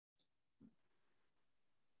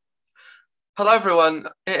Hello, everyone.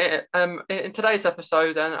 In today's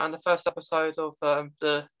episode and the first episode of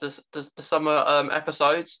the summer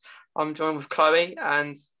episodes, I'm joined with Chloe,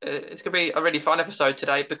 and it's going to be a really fun episode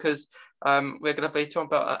today because we're going to be talking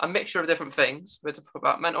about a mixture of different things. We're talking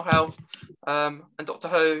about mental health, and Doctor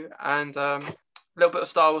Who, and a little bit of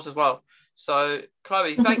Star Wars as well. So,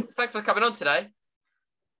 Chloe, thanks for coming on today.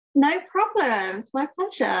 No problem. It's my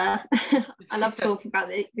pleasure. I love talking about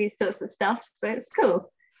these sorts of stuff, so it's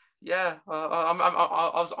cool. Yeah,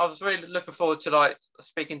 I was really looking forward to like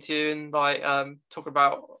speaking to you and like talking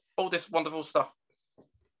about all this wonderful stuff.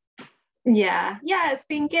 Yeah, it's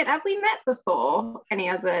been good. Have we met before any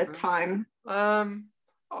other time?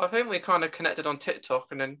 I think we kind of connected on TikTok,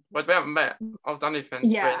 and then we haven't met. I've done anything.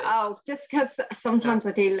 Yeah. Really. Oh, just because sometimes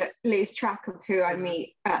I do lose track of who I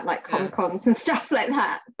meet at like Comic-Cons and stuff like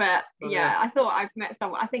that. But I thought I've met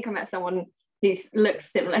someone. I think I met someone who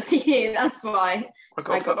looks similar to you. That's why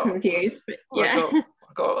I got confused. But I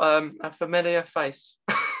got a familiar face.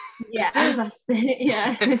 Yeah, that's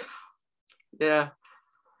it. Yeah.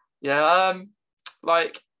 Yeah.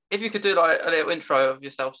 Like if you could do like a little intro of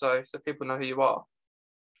yourself, so people know who you are.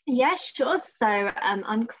 Yeah, sure. So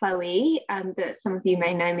I'm Chloe, but some of you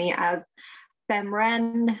may know me as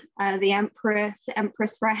Femren, the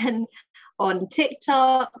Empress Ren on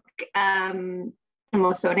TikTok. I'm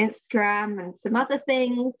also on Instagram and some other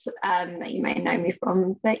things that you may know me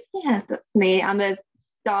from. But yeah, that's me. I'm a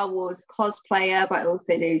Star Wars cosplayer, but I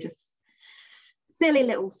also do just silly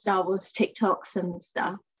little Star Wars TikToks and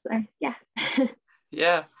stuff. So yeah.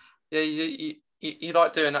 Yeah. You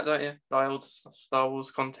like doing that, don't you? Like all the Star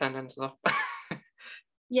Wars content and stuff.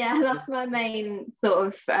 Yeah, that's my main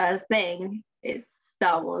sort of thing. It's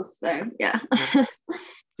Star Wars, so yeah.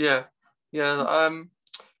 Yeah.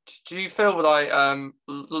 Do you feel like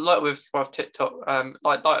with TikTok,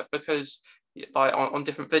 like because like on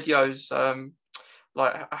different videos,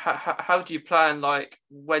 like how do you plan like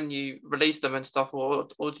when you release them and stuff, or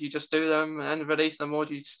do you just do them and release them, or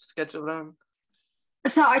do you just schedule them?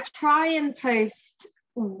 So I try and post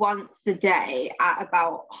once a day at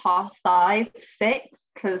about 5:30, 6,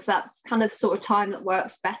 because that's kind of sort of time that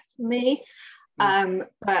works best for me.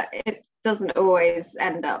 But it doesn't always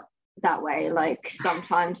end up that way. Like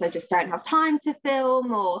sometimes I just don't have time to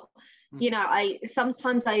film, or I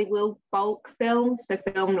sometimes I will bulk film, so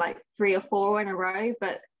film like 3 or 4 in a row,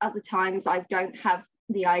 but other times I don't have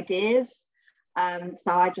the ideas.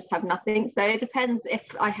 So I just have nothing. So it depends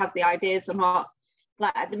if I have the ideas or not.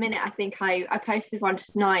 Like at the minute, I think I posted one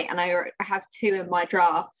tonight, and I have 2 in my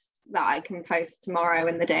drafts that I can post tomorrow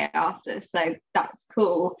and the day after. So that's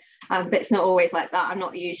cool. But it's not always like that. I'm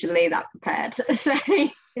not usually that prepared. So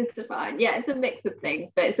it's fine. Yeah, it's a mix of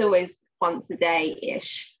things, but it's always once a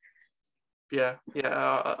day-ish. Yeah.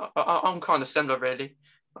 I'm kind of similar, really.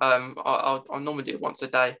 I'll normally do it once a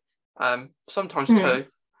day. Sometimes 2.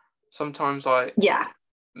 Sometimes like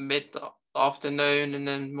mid afternoon and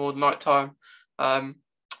then more nighttime.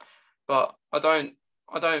 But I don't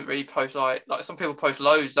really post like some people post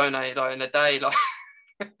loads, don't they? Like in a day, like.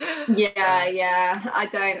 I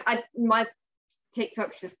don't. My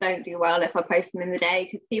TikToks just don't do well if I post them in the day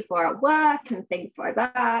because people are at work and things like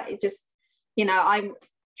that. It just,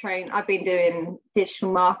 I've been doing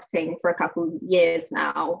digital marketing for a couple of years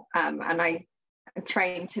now, and I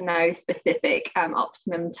trained to know specific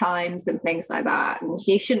optimum times and things like that. And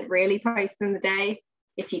you shouldn't really post in the day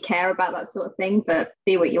if you care about that sort of thing, but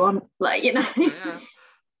do what you want, like.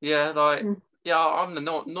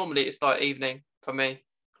 Normally it's like evening for me,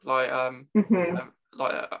 like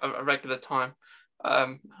like a regular time.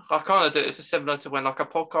 I kind of do it's similar to when like a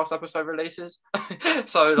podcast episode releases.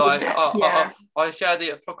 So like I share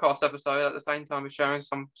the podcast episode at the same time as sharing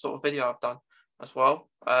some sort of video I've done as well.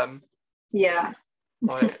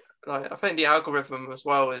 Like I think the algorithm as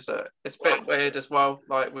well is it's a bit weird as well.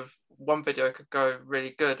 Like with one video could go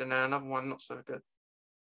really good and then another one not so good.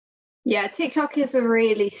 Yeah, TikTok is a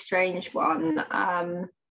really strange one. As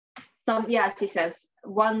you said,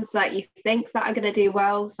 ones that you think that are going to do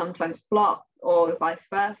well sometimes flop, or vice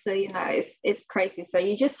versa. It's crazy. So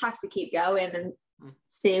you just have to keep going and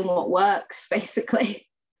seeing what works, basically.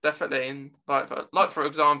 Definitely, and like for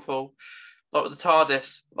example, like with the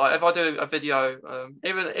TARDIS, like if I do a video,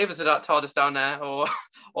 even to that TARDIS down there,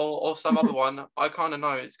 or some other one, I kind of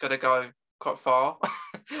know it's gonna go quite far.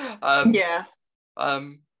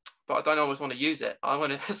 But I don't always want to use it. I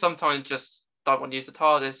want to sometimes just don't want to use the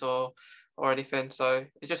TARDIS or anything. So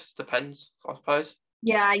it just depends, I suppose.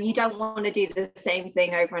 Yeah, you don't want to do the same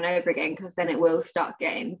thing over and over again because then it will start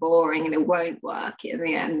getting boring and it won't work in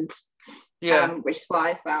the end. Which is what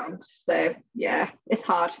I found. So yeah, it's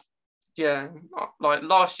hard. Yeah, like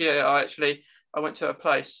last year, I went to a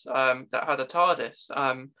place that had a TARDIS.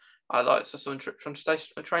 I like some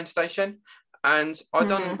train station, and I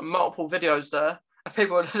done Hmm. multiple videos there, and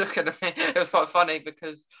people were looking at me. It was quite funny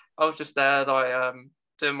because I was just there, like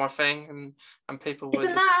doing my thing, and people were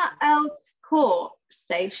Isn't just. that Else Court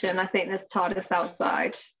station? I think there's TARDIS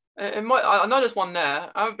outside. It might. I know there's one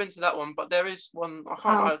there. I haven't been to that one, but there is one. I Oh,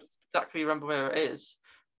 can't exactly remember where it is,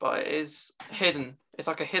 but it is hidden. It's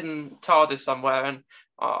like a hidden TARDIS somewhere, and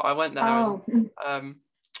I went there, oh, um,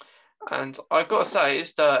 and I got to say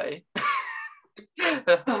it's dirty.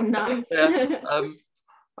 oh, nice. Yeah.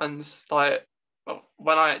 And like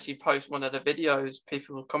when I actually post one of the videos,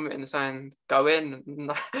 people were commenting saying go in.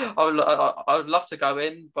 And I would love to go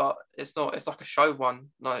in, but it's not. It's like a show one.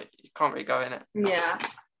 Like you can't really go in it. Yeah.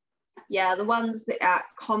 Yeah, the ones at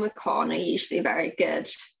Comic-Con are usually very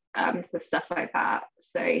good for stuff like that.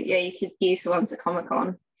 So yeah, you could use the ones at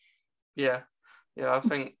Comic-Con. Yeah, yeah. I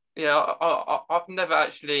think I've never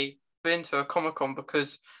actually been to a Comic Con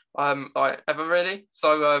because like ever really.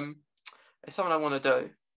 So it's something I want to do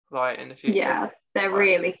like in the future. Yeah, they're Like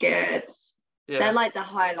really good. They're yeah, like the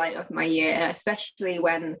highlight of my year, especially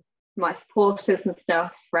when my supporters and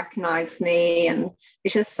stuff recognize me, and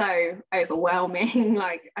it's just so overwhelming.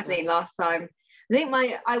 Like I yeah, think last time,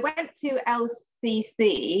 I went to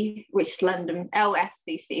LCC, which is London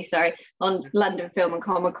LFCC, sorry, on London Film and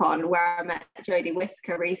Comic Con, where I met Jodie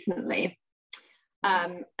Whittaker recently,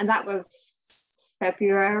 and that was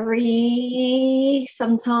February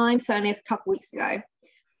sometime, so only a couple weeks ago,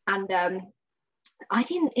 and I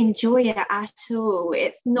didn't enjoy it at all.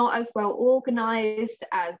 It's not as well organized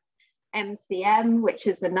as MCM, which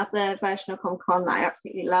is another version of Comic Con that I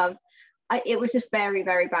absolutely love. It was just very,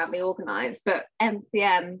 very badly organized. But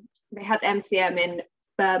MCM, they had MCM in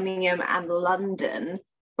Birmingham and London.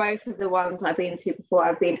 Both of the ones I've been to before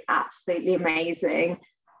have been absolutely amazing.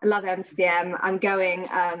 I love MCM. I'm going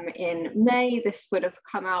in May. This would have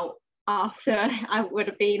come out after I would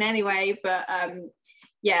have been anyway, but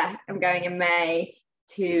yeah, I'm going in May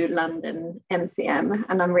to London MCM,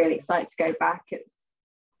 and I'm really excited to go back. It's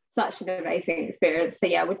such an amazing experience. So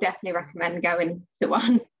yeah, I would definitely recommend going to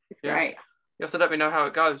one. It's yeah. great. You have to let me know how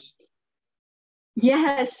it goes.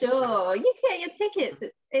 Yeah, sure. You can get your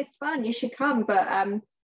tickets. It's fun. You should come. But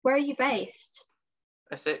where are you based?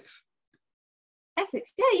 Essex.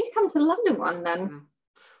 Essex. Yeah, you come to the London one then. Mm.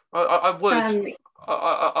 I would. Um,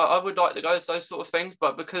 I would like to go to those sort of things,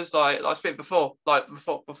 but because like I speak before, like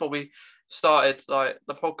before we started like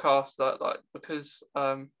the podcast, like because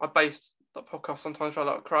I base the podcast sometimes around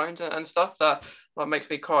like Crohn's and stuff that like makes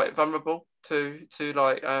me quite vulnerable to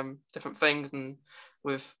like different things, and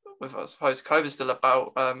with I suppose COVID's still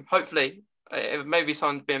about. Hopefully it may be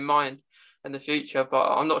something to be in mind in the future,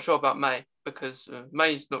 but I'm not sure about May because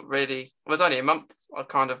May's not really. Well, it's only a month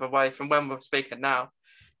kind of away from when we're speaking now.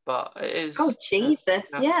 But it oh is, Jesus,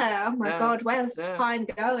 yeah, yeah. Oh my yeah, God, where's yeah, time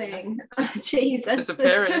yeah. going? Jesus.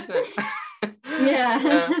 Disappearing, isn't it? Yeah.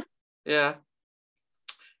 Yeah, yeah,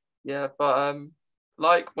 yeah. But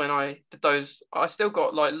like when I did those, I still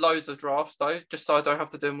got like loads of drafts though, just so I don't have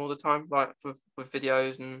to do them all the time, like with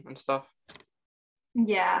videos and stuff.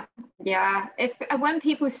 Yeah, yeah. If when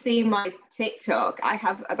people see my TikTok, I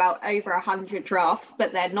have about over 100 drafts,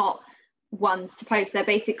 but they're not ones to post. They're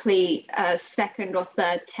basically second or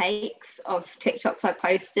third takes of TikToks I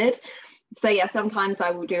posted. So yeah, sometimes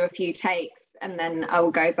I will do a few takes and then I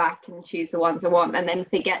will go back and choose the ones I want and then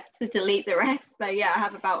forget to delete the rest. So yeah, I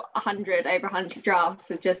have about 100, over 100 drafts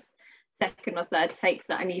of just second or third takes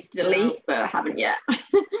that I need to Yeah, delete, but I haven't yet.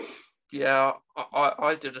 yeah.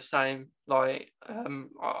 I do the same. Like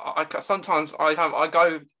sometimes I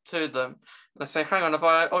go to them and I say, hang on, have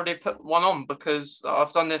I already put one on because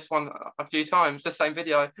I've done this one a few times, the same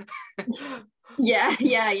video. Yeah,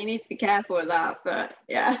 yeah, you need to be careful with that, but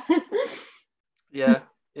yeah. Yeah,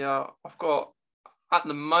 yeah. I've got at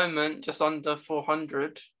the moment just under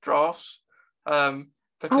 400 drafts. Oh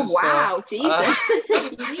Because wow, Jesus. You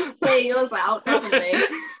need to clear yours out, definitely.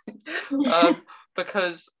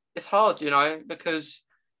 because it's hard, because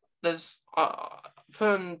there's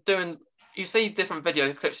from doing you see different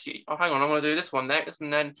video clips. Oh, hang on, I'm gonna do this one next,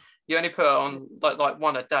 and then you only put it on like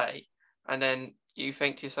one a day, and then you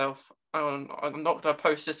think to yourself, oh, I'm not gonna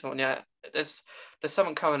post this one yet. There's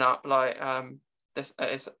something coming up like this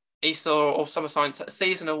it's Easter or summer science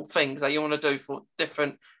seasonal things that you want to do for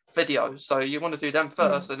different videos. So you want to do them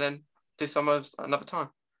first, and then do some of another time.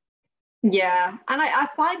 Yeah, and I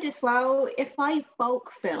find as well, if I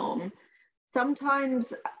bulk film,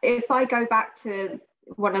 sometimes if I go back to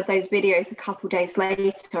one of those videos a couple days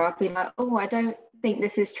later, I'll be like, oh, I don't think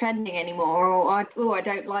this is trending anymore, or I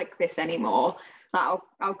don't like this anymore. Like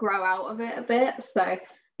I'll grow out of it a bit. So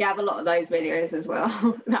yeah, I have a lot of those videos as well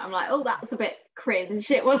that I'm like, oh, that's a bit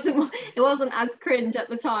cringe. It wasn't as cringe at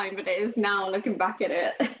the time, but it is now looking back at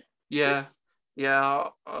it. Yeah,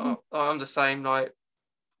 I'm the same. Like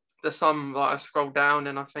there's some like I scroll down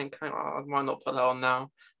and I think, hang on, I might not put that on now.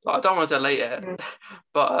 Like I don't want to delete it,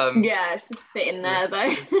 but yeah, it's just sitting there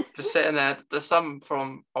though. just sitting there. There's some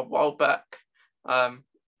from a while back,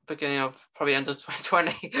 beginning of probably end of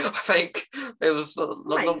 2020. I think it was. Oh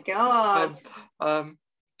my god.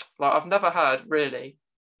 Like I've never had really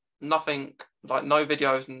nothing, like no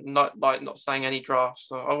videos, not saying any drafts.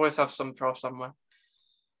 So I always have some draft somewhere.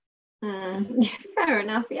 Fair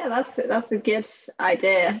enough. Yeah, that's a good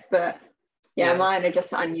idea, but yeah, mine are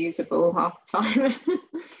just unusable half the time.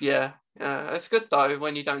 Yeah, it's good though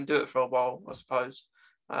when you don't do it for a while, I suppose.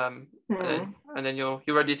 And then you're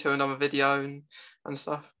ready to another video and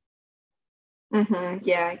stuff.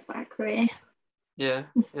 Yeah, exactly. Yeah.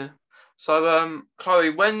 So Chloe,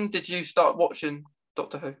 when did you start watching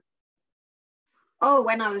Doctor Who? Oh,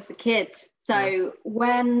 when I was a kid. So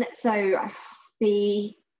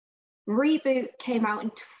the reboot came out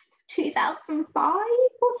in 2005,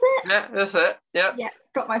 was it? Yeah, that's it. Yeah,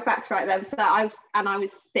 got my facts right then. So I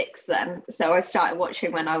was 6 then, so I started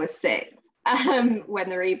watching when I was 6, when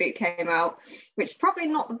the reboot came out, which is probably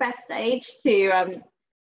not the best age to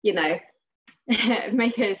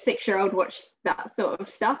make a 6-year-old watch that sort of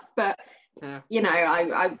stuff, but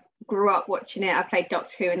I grew up watching it. I played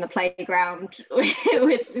Doctor Who in the playground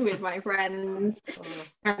with my friends,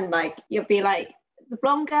 and like you'll be like, the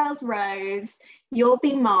blonde girl's Rose, you'll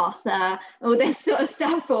be Martha, all this sort of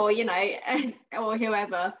stuff, or or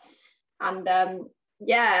whoever. And I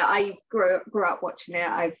grew up watching it.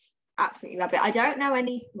 I've absolutely loved it. I don't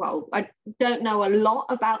know a lot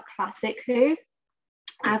about classic Who.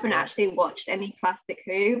 I haven't actually watched any classic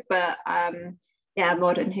Who, but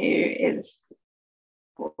modern Who is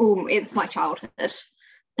it's my childhood.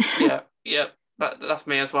 yeah, that's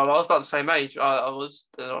me as well. I was about the same age. I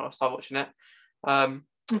started watching it. And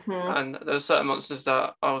there were certain monsters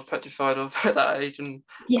that I was petrified of at that age, and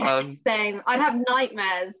same. I'd have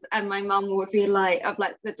nightmares, and my mum would be like, of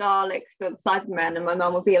like the Daleks or the Cybermen, and my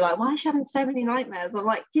mum would be like, "Why is she having so many nightmares?" I'm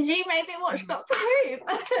like, "Did you maybe watch Doctor Who?"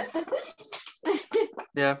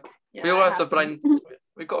 Yeah, we all have to blame.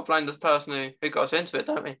 We've got to blame this person who got us into it,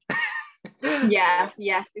 don't we?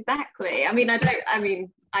 Yes, exactly. I mean, I'm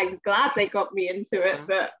glad they got me into it,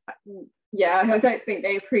 but I don't think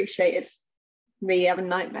they appreciated me having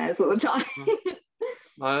nightmares all the time.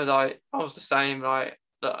 No, like I was the same. Like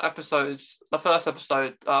the first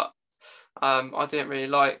episode that I didn't really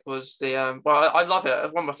like was the I love it.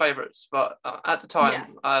 It's one of my favourites, but at the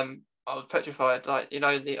time I was petrified. Like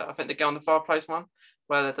I think the Girl on the Fireplace one,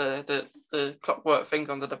 where the clockwork things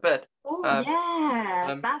under the bed. Oh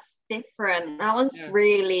that's different. That one's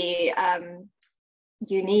really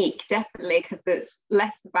unique, definitely, because it's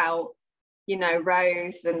less about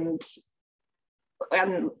Rose and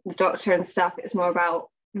the Doctor and stuff. It's more about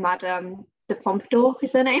Madame de Pompadour,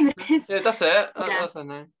 is her name? Yeah, that's it. That's her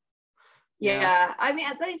name. Yeah, I mean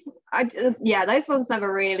those ones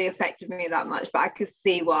never really affected me that much, but I could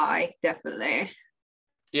see why, definitely.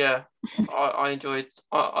 Yeah, I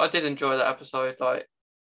did enjoy that episode. Like,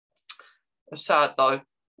 it's sad though,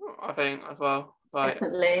 I think, as well. Like,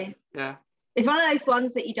 definitely. Yeah. It's one of those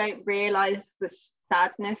ones that you don't realise the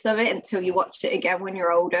sadness of it until you watch it again when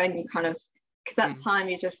you're older, and you kind of, because at the time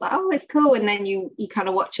you're just like, oh, it's cool, and then you kind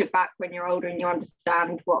of watch it back when you're older and you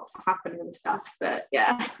understand what happened and stuff. But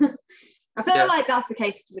yeah, I feel like that's the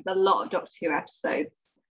case with a lot of Doctor Who episodes,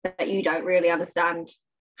 that you don't really understand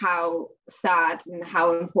how sad and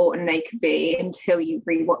how important they could be until you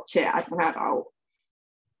rewatch it as an adult.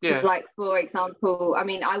 Yeah. Like, for example, I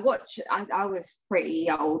mean, I was pretty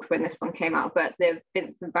old when this one came out, but the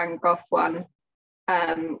Vincent van Gogh one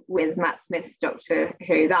with Matt Smith's Doctor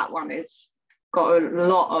Who, that one is got a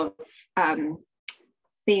lot of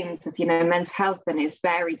themes of mental health, and is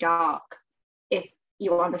very dark if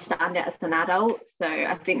you understand it as an adult. So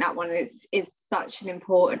I think that one is such an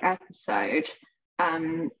important episode,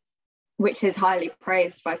 which is highly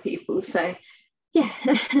praised by people. So yeah.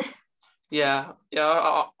 I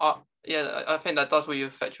think that does really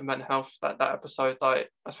affect your mental health, that episode, like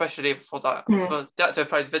especially for that for the actor who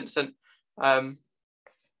plays Vincent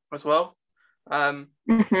as well,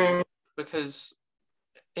 because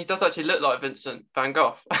he does actually look like Vincent van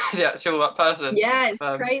Gogh, the actual person. Yeah, it's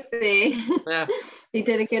crazy. Yeah. He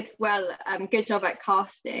did a good job at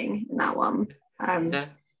casting in that one. But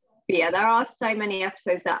yeah, there are so many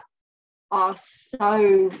episodes that are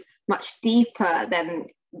so much deeper than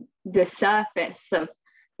the surface of,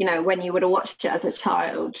 you know, when you would have watched it as a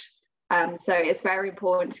child. So it's very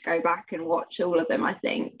important to go back and watch all of them, I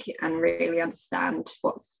think, and really understand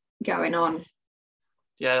what's going on.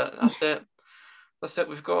 Yeah, that's it. That's it.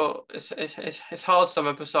 We've got it's hard, some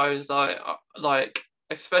episodes, like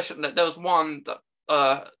especially there was one that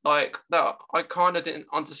like that I kind of didn't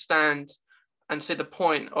understand and see the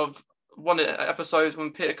point of one of the episodes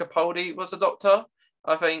when Peter Capaldi was the Doctor.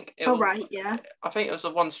 I think it was, right, yeah. I think it was the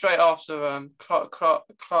one straight after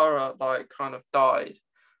Clara like kind of died.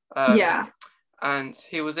 Yeah. And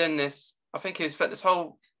he was in this. I think he spent this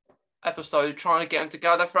whole episode trying to get him to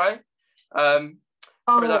Gallifrey.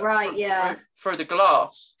 Through the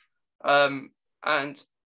glass. And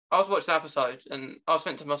I was watching the episode and I was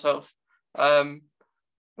thinking to myself, well,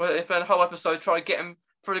 if the whole episode try to get him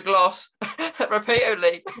through the glass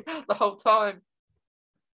repeatedly the whole time.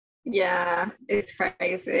 Yeah, it's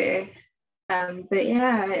crazy. But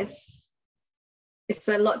yeah, it's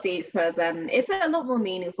a lot deeper than, it's a lot more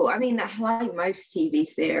meaningful. I mean, like most TV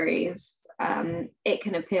series, it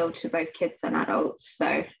can appeal to both kids and adults.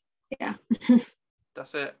 So yeah.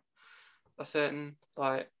 That's it. And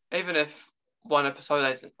like, even if one episode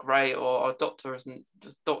isn't great, or a doctor isn't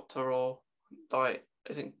the doctor, or like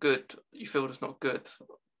isn't good, you feel it's not good,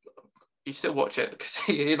 you still watch it because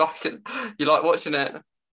you like it. You like watching it.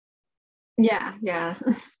 Yeah.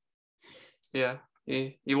 Yeah.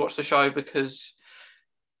 You watch the show because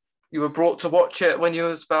you were brought to watch it when you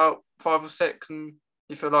was about 5 or 6, and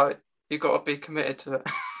you feel like you've got to be committed to it.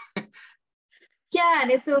 Yeah,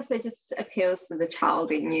 and it's also just appeals to the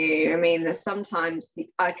child in you. I mean, there's sometimes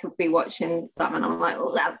I could be watching something and I'm like,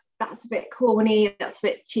 oh, that's a bit corny, that's a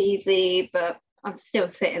bit cheesy, but I'm still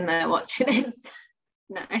sitting there watching it.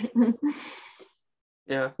 No.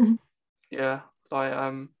 Yeah.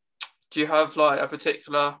 Like, do you have like a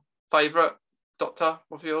particular favourite Doctor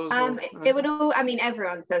of yours? It would all, I mean,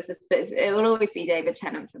 everyone says this, but it will always be David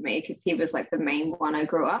Tennant for me, because he was like the main one I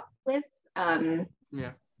grew up with.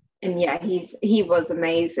 Yeah. And yeah, he was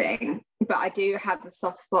amazing. But I do have a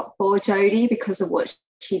soft spot for Jodie because of what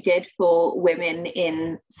she did for women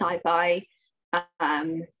in sci-fi.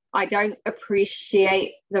 I don't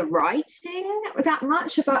appreciate the writing that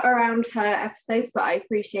much around her episodes, but I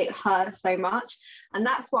appreciate her so much. And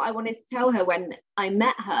that's what I wanted to tell her when I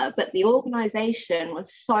met her. But the organization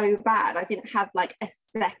was so bad. I didn't have like a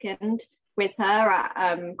second with her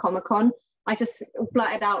at Comic-Con. I just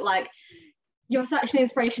blurted out like, "You're such an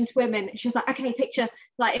inspiration to women." She's like, "Okay, picture."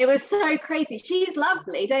 Like, it was so crazy. She's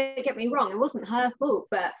lovely, don't get me wrong, it wasn't her fault,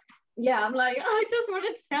 but yeah, I'm like, I just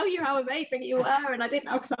wanted to tell you how amazing you were, and I didn't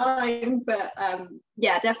have time. But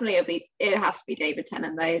yeah, definitely it has to be David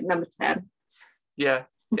Tennant though, number 10. Yeah.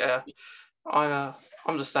 I'm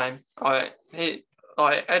the same.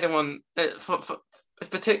 Anyone,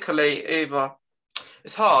 particularly either,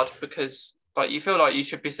 it's hard because like you feel like you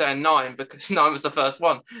should be saying 9 because 9 was the first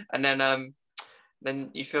one, and then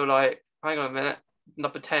you feel like, hang on a minute,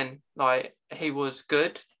 number 10, like he was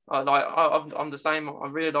good. I'm the same. I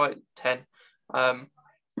really like 10.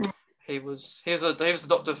 He was the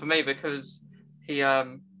Doctor for me because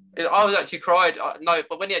I was actually cried. No,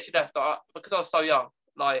 but when he actually left, because I was so young,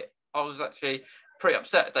 like I was actually pretty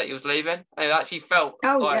upset that he was leaving, and it actually felt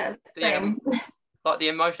like the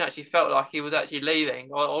emotion actually felt like he was actually leaving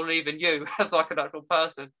or leaving you as like an actual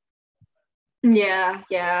person. Yeah,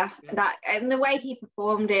 that, and the way he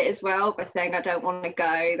performed it as well by saying, "I don't want to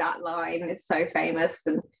go," that line is so famous.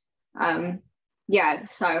 And yeah,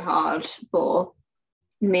 it's so hard for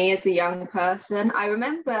me as a young person. I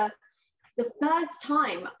remember the first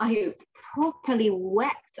time I properly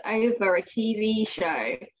wept over a TV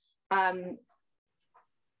show, and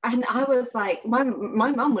I was like, my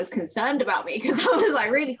mum was concerned about me because I was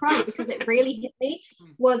like really crying because it really hit me,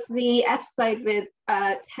 was the episode with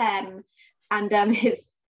 10 and his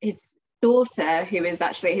daughter, who is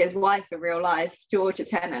actually his wife in real life, Georgia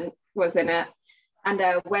Tennant, was in it. And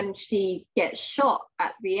when she gets shot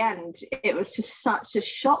at the end, it was just such a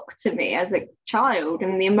shock to me as a child,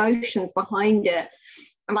 and the emotions behind it,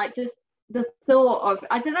 and like just the thought of,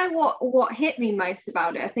 I don't know what hit me most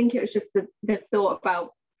about it. I think it was just the thought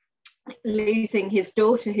about losing his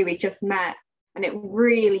daughter who he just met, and it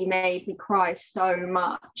really made me cry so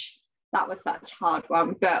much. That was such a hard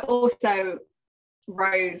one. But also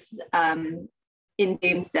Rose in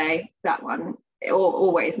Doomsday, that one, it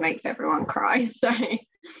always makes everyone cry. So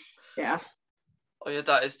yeah. Oh yeah,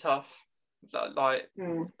 that is tough. That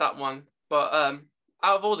one. But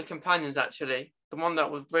out of all the companions, actually, the one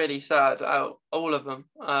that was really sad out of all of them,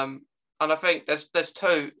 and I think there's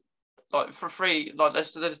two, like for three, like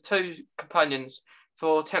there's two companions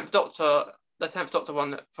for 10th Doctor, the 10th Doctor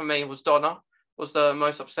one for me was Donna, was the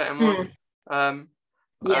most upsetting one.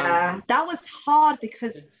 Yeah, that was hard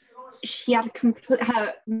because she had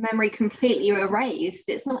her memory completely erased.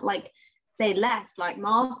 It's not like they left like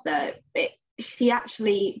Martha. She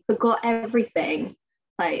actually forgot everything.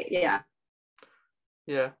 Like, yeah.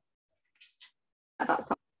 That's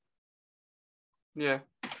Yeah.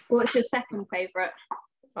 What's your second favourite?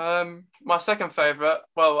 My second favourite,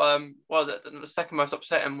 the second most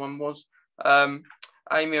upsetting one was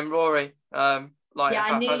Amy and Rory. I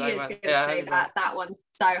knew you were going to say that. That one's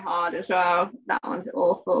so hard as well. That one's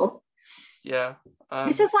awful. Yeah.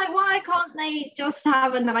 It's just like, why can't they just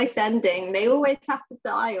have a nice ending? They always have to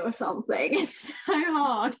die or something. It's so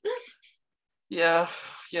hard. Yeah,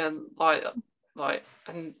 and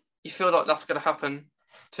you feel like that's going to happen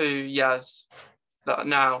to Yaz. That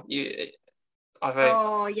now I think.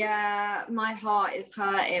 Oh yeah, my heart is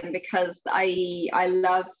hurting because I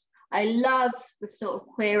love the sort of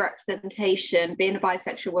queer representation. Being a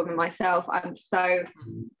bisexual woman myself, I'm so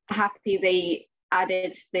happy they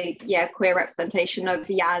added the queer representation of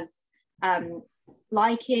Yaz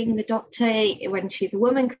liking the Doctor when she's a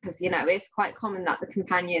woman, because it's quite common that the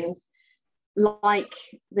companions like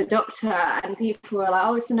the Doctor, and people are like,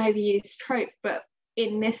 oh, it's an overused trope, but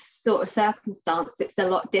in this sort of circumstance it's a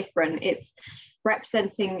lot different. It's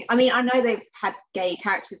representing, I mean, I know they've had gay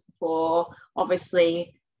characters before,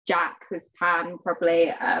 obviously Jack was pan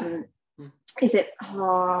probably. Is it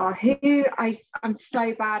who I'm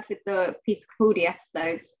so bad with the Peter Capaldi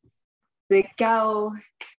episodes. The girl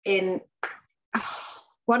in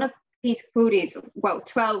one of Peter Capaldi's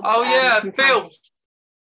 12. Oh yeah, Bill.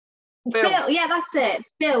 Yeah, that's it.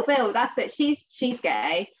 Bill, that's it. She's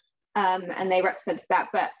gay, and they represented that.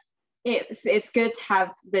 But it's good to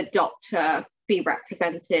have the Doctor be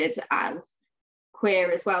represented as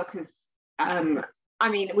queer as well, because I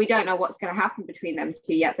mean, we don't know what's going to happen between them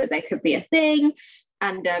two yet, but there could be a thing,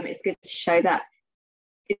 and it's good to show that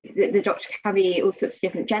the Doctor can be all sorts of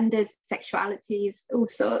different genders, sexualities, all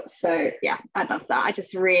sorts. So yeah, I love that. I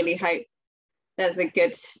just really hope there's a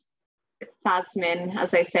good Thasmin,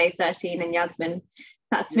 as they say, 13 and Yasmin,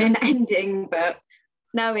 Thasmin ending, but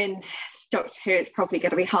knowing Doctor Who, it's probably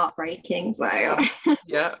going to be heartbreaking. So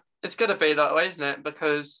yeah, it's going to be that way, isn't it?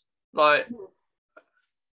 Because like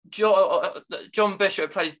John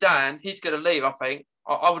Bishop plays Dan, he's going to leave. I think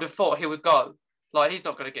I would have thought he would go. Like, he's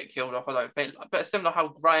not going to get killed off, I don't think. But it's similar how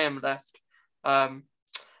Graham left, and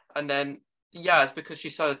then Yaz, because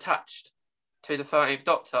she's so attached to the 13th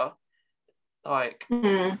Doctor. Like,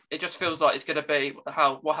 it just feels like it's going to be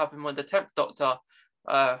what happened when the 10th Doctor,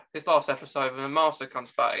 his last episode, when the Master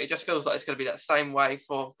comes back. It just feels like it's going to be that same way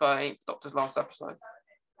for 13th Doctor's last episode.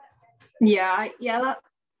 Yeah, that's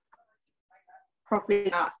probably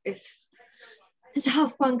not. It's a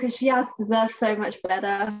tough one because she has deserved so much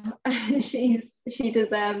better. she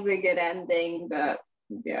deserves a good ending, but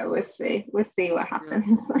yeah, we'll see what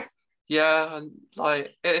happens. Yeah, and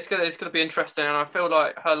like it's gonna be interesting, and I feel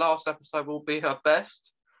like her last episode will be her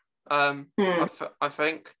best. I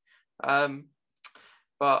think,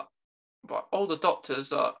 but all the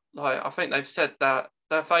Doctors are like, I think they've said that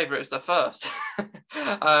their favourite is the first.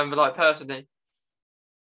 Like, personally.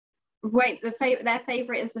 Wait, their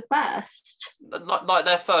favourite is the first. Like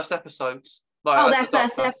their first episodes. Like, their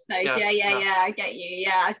first episode. Yeah. I get you.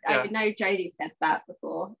 Yeah, I know Jodie said that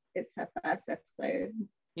before. It's her first episode.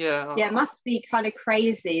 Yeah, it must be kind of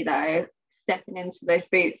crazy though, stepping into those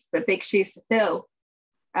boots, the big shoes to fill.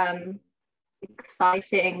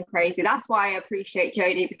 Exciting, crazy. That's why I appreciate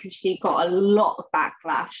Jodie, because she got a lot of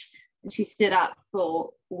backlash and she stood up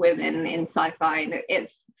for women in sci-fi, and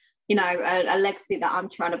it's a legacy that I'm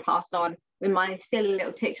trying to pass on with my silly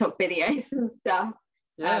little TikTok videos and stuff.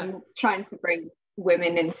 Trying to bring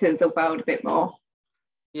women into the world a bit more.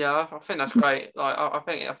 Yeah, I think that's great. Like, I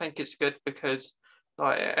think it's good because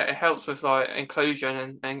like it helps with like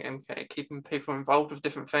inclusion and keeping people involved with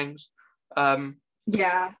different things. The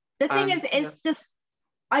thing is, it's just,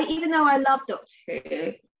 even though I love Doctor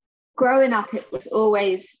Who, growing up it was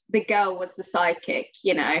always the girl was the sidekick.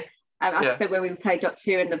 I said when we played Doctor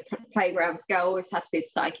Who in the playgrounds, girl always had to be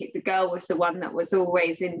the sidekick. The girl was the one that was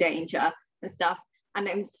always in danger and stuff. And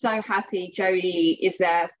I'm so happy Jodie is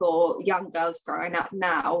there for young girls growing up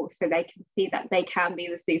now, so they can see that they can be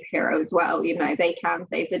the superhero as well. They can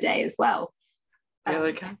save the day as well. Yeah,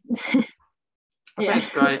 they can. I think it's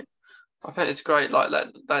great. I think it's great, like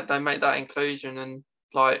that they make that inclusion, and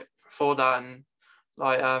like for that, and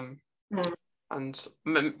like and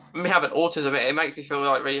me having autism, it makes me feel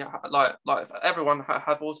like really like everyone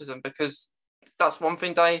have autism, because that's one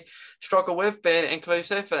thing they struggle with, being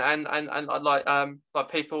inclusive and like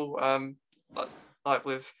people like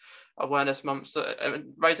with awareness months,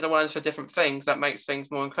 raising awareness for different things that makes things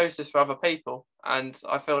more inclusive for other people. And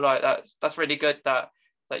I feel like that's really good that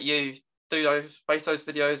you do base those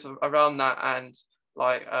videos around that, and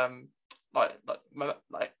like the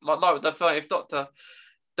 30th Doctor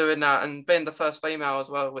doing that and being the first female as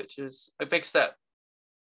well, which is a big step.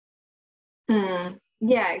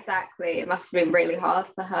 Yeah, exactly. It must have been really hard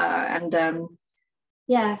for her, and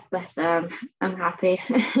yeah, bless her. I'm happy.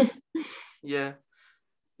 Yeah,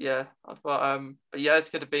 but yeah, it's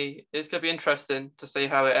gonna be interesting to see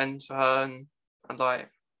how it ends for her, and like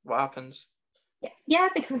what happens. Yeah,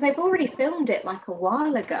 because they've already filmed it like a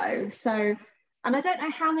while ago, so, and I don't know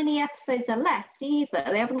how many episodes are left either.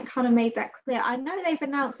 They haven't kind of made that clear. I know they've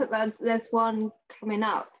announced that there's one coming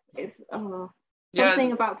up. It's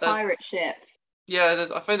something about pirate ship. Yeah,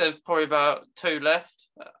 I think there's probably about 2 left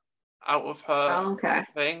out of her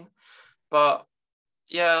thing, but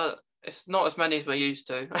yeah, it's not as many as we're used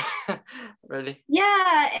to, really.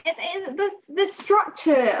 Yeah, the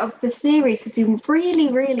structure of the series has been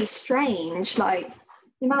really, really strange. Like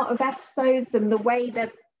the amount of episodes and the way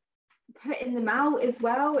they're putting them out as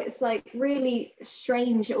well. It's like really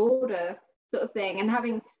strange order sort of thing.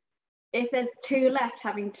 And if there's 2 left,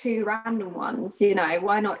 having 2 random ones,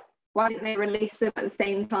 why didn't they release them at the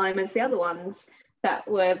same time as the other ones that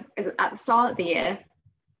were at the start of the year?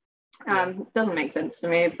 Doesn't make sense to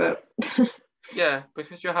me, but yeah,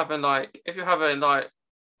 because if you're having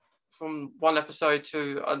from one episode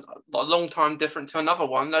to a long time different to another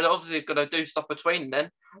one, they're obviously gonna do stuff between then,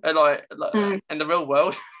 like in the real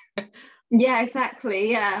world. Yeah,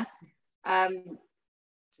 exactly. Yeah.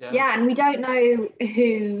 Yeah, and we don't know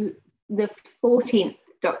who the 14th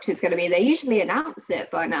Doctor is going to be. They usually announce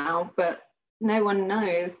it by now, but no one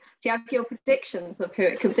knows. Do you have your predictions of who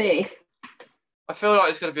it could be? I feel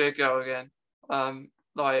like it's going to be a girl again.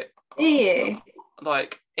 Do you?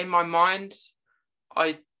 Like in my mind,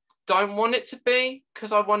 I don't want it to be,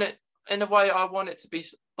 because I want it in a way. I want it to be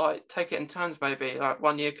like take it in turns, maybe like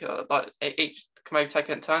one year, like each can maybe take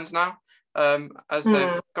it in turns now. As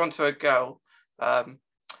they've gone to a girl, and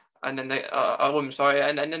then a woman, sorry,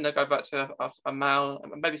 and then they go back to a male,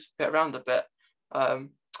 and maybe split around a bit.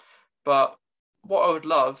 But what I would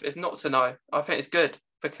love is not to know. I think it's good,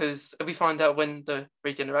 because if we find out when the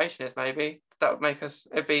regeneration is, maybe that would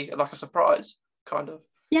it'd be like a surprise, kind of.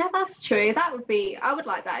 Yeah, that's true. I would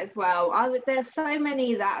like that as well. There's so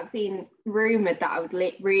many that have been rumoured that I would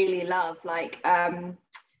really love, like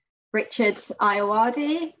Richard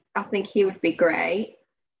Ayoade. I think he would be great.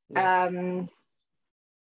 Yeah.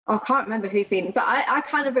 I can't remember who's been, but I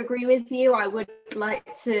kind of agree with you. I would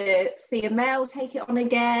like to see a male take it on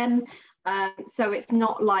again. So it's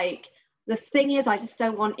not like, the thing is, I just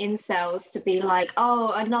don't want incels to be like,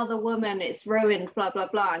 oh, another woman, it's ruined, blah, blah,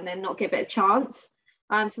 blah, and then not give it a chance.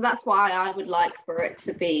 So that's why I would like for it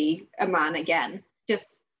to be a man again,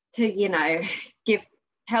 just to,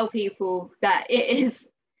 tell people that it is.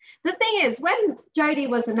 The thing is, when Jodie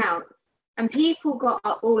was announced and people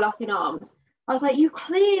got all up in arms, I was like, you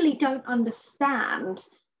clearly don't understand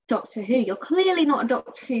Doctor Who. You're clearly not a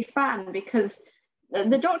Doctor Who fan, because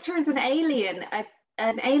the Doctor is an alien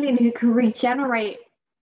who can regenerate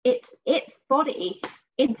its body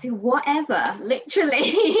into whatever,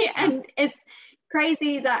 literally. And it's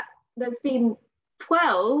crazy that there's been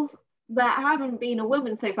 12 that haven't been a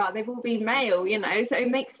woman so far. They've all been male, so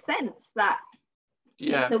it makes sense that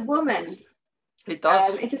it's a woman. It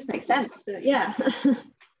does. It just makes sense. Yeah.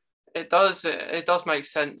 It does make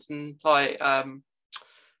sense, and like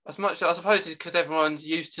as much, I suppose, it's because everyone's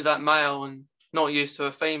used to that male and not used to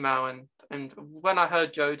a female. And when I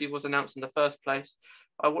heard Jodie was announced in the first place,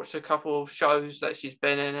 I watched a couple of shows that she's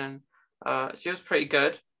been in, and she was pretty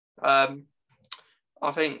good. I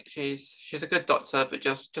think she's a good Doctor, but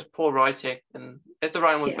just poor writing. And if the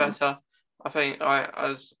writing was better, I think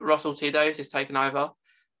as Russell T Davies is taken over,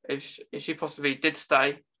 if she possibly did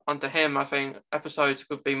stay under him, I think episodes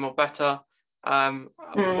could be more better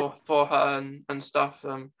for her and stuff.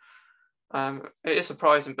 It is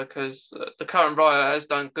surprising, because the current writer has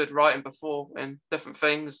done good writing before in different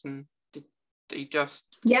things, and he just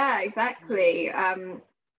exactly.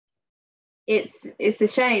 It's a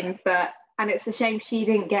shame, and it's a shame she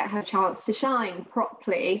didn't get her chance to shine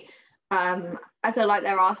properly. I feel like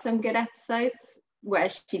there are some good episodes where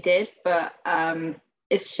she did, but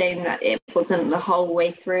it's a shame that it wasn't the whole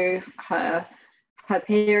way through her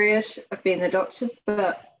period of being the Doctor.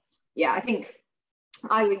 But yeah, I think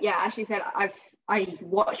I would, as you said, I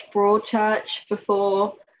watched Broadchurch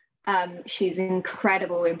before She's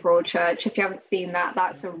incredible in Broadchurch. If you haven't seen that,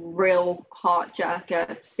 that's a real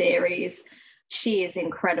heart-jerker series. She is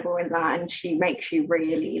incredible in that, and she makes you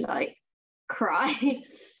really like cry.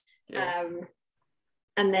 Yeah.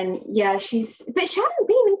 And then but she hadn't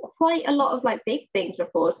been in quite a lot of like big things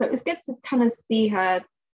before, so it was good to kind of see her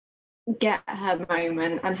get her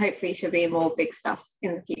moment, and hopefully she'll be in more big stuff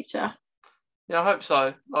in the future. Yeah, I hope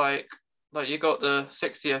so. Like you got the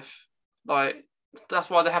 60th, like that's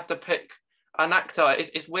why they have to pick an actor.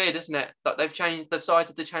 It's weird, isn't it, that they've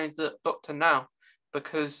decided to change the Doctor now,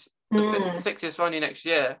 because the 60th is only next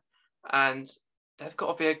year, and there's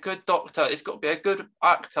got to be a good Doctor. It's got to be a good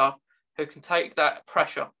actor who can take that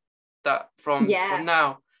pressure that from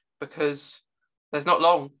now, because there's not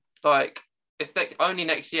long. Like it's only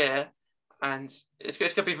next year, and it's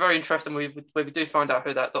going to be very interesting when we do find out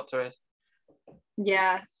who that Doctor is.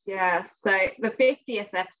 Yes. So the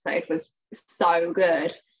 50th episode was so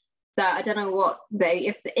good. So I don't know what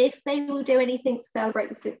if they will do anything to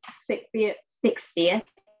celebrate the 60th.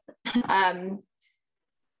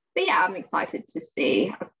 But yeah, I'm excited to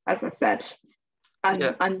see. As I said,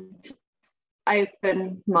 I'm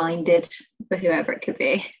open-minded for whoever it could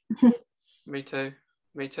be. Me too.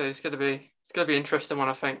 It's gonna be an interesting one,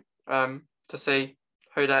 I think, to see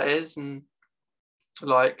who that is, and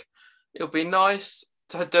like it'll be nice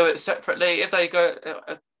to do it separately if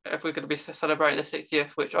if we're going to be celebrating the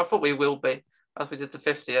 60th, which I thought we will be, as we did the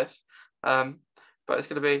 50th. But it's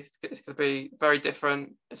going to be very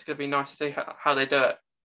different. It's going to be nice to see how they do it.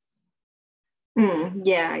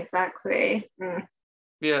 Yeah, exactly.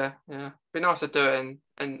 Yeah. Be nice to do it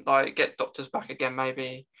and like get doctors back again,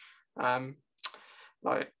 maybe.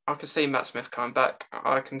 Like I can see Matt Smith coming back.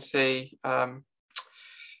 I can see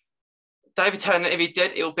David Tennant. If he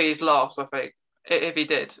did, it'll be his last. I think if he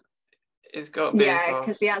did, it's got to be his last. Yeah,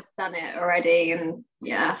 because he has done it already, and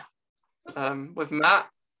yeah. With Matt,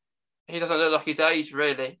 he doesn't look like he's aged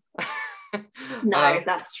really. No,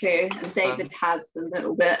 that's true. And David has a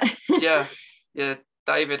little bit. yeah,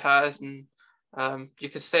 David has, and you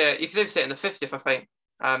could see it. You could even see it in the 50th, I think.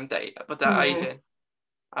 With that aging.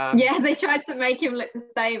 Yeah, they tried to make him look the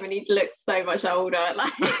same, and he looks so much older.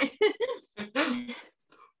 Like.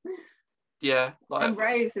 Yeah, like, and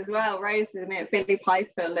Rose as well. Rose, isn't it? Billy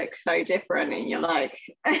Piper looks so different, and you're like,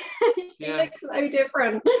 she looks so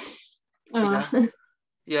different.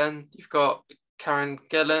 Yeah, and you've got Karen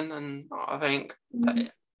Gillan, and I think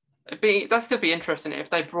that's going to be interesting if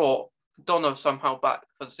they brought Donna somehow back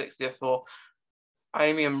for the 60th, or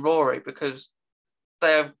Amy and Rory, because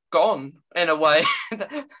they're gone in a way.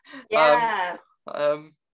 Yeah.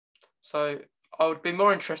 So I would be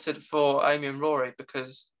more interested for Amy and Rory,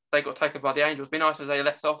 because they got taken by the angels. It'd be nice if they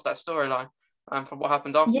left off that storyline from what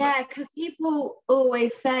happened after. Yeah, because people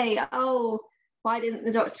always say, oh, why didn't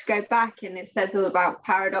the Doctor go back? And it says all about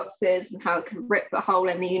paradoxes and how it can rip a hole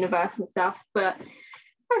in the universe and stuff. But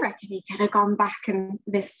I reckon he could have gone back and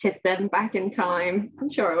visited them back in time. I'm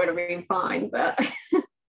sure it would have been fine, but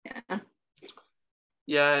yeah.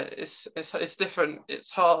 Yeah, it's different.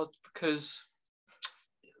 It's hard because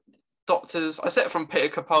Doctors, I said it from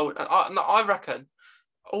Peter Capaldi, and I reckon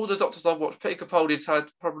all the Doctors I've watched, Peter Capaldi's had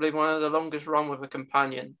probably one of the longest run with a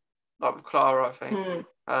companion, like with Clara, I think.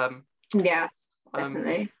 Yes,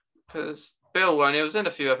 definitely. Because Bill only was in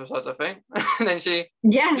a few episodes, I think, and then she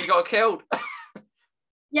got killed.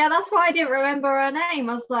 Yeah, that's why I didn't remember her name.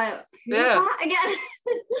 I was like, who's that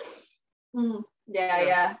again?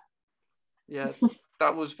 Yeah.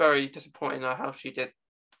 That was very disappointing how she did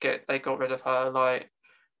they got rid of her. Like,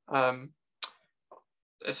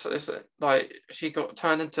 it's like she got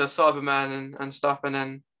turned into a Cyberman and stuff, and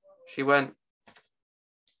then she went.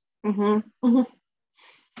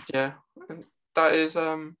 Yeah, and that is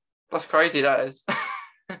that's crazy. That is.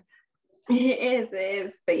 It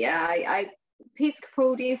is, but yeah, I Peter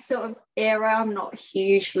Capaldi's sort of era, I'm not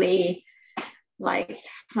hugely like,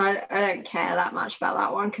 I don't care that much about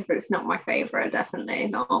that one because it's not my favorite. Definitely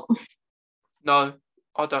not. No,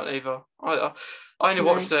 I don't either. I only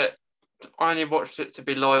watched it. I only watched it to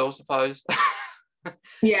be loyal, I suppose.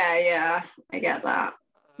 Yeah, I get that.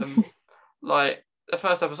 Like the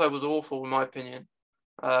first episode was awful in my opinion.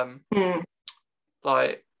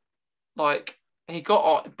 Like he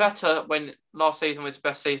got better when last season was his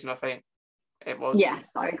best season, I think it was. Yes,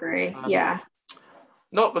 I agree. Yeah.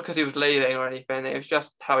 Not because he was leaving or anything, it was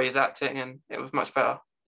just how he was acting, and it was much better,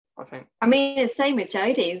 I think. I mean, it's the same with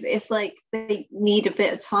Jodie's. It's like they need a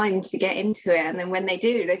bit of time to get into it, and then when they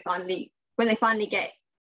do, when they finally get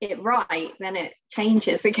it right, then it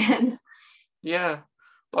changes again. Yeah,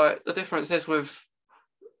 like the difference is with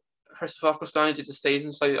Christopher Eccleston did the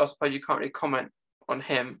season, so I suppose you can't really comment on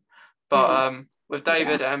him. But with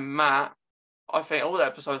David and Matt, I think all the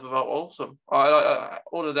episodes were awesome. I like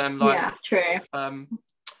all of them. Like, yeah, true.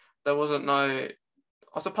 There wasn't no.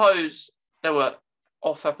 I suppose there were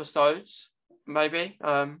off episodes, maybe.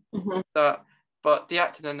 But the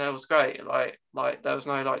acting in there was great. Like there was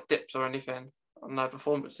no like dips or anything, no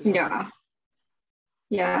performances. Yeah.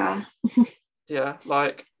 Yeah. Yeah,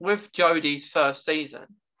 like with Jodie's first season,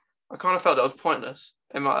 I kind of felt that was pointless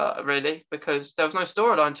in my really, because there was no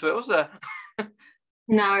storyline to it, was there?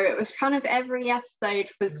 No, it was kind of every episode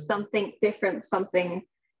was something different, something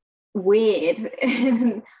weird.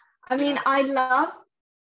 I mean, I love.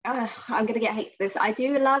 I'm gonna get hate for this. I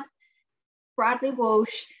do love Bradley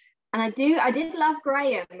Walsh, and I did love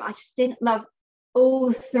Graham. I just didn't love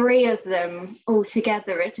all three of them all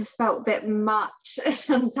together. It just felt a bit much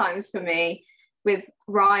sometimes for me, with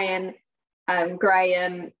Ryan,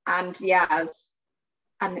 Graham, and Yaz,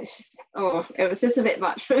 and it's just it was just a bit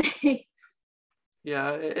much for me.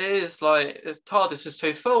 Yeah, it is. Like, the TARDIS is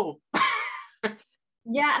too full.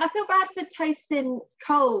 Yeah, and I feel bad for Tosin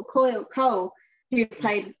Cole, who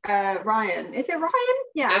played Ryan. Is it Ryan?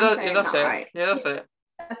 Yeah, that's it. Right. Yeah, that's it.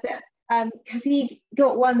 That's it. Because he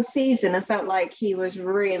got one season and felt like he was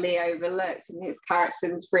really overlooked and his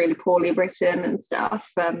character was really poorly written and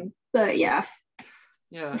stuff. But yeah.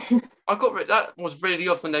 Yeah, that was really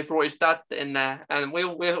odd when they brought his dad in there, and we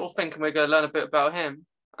were all thinking we're going to learn a bit about him,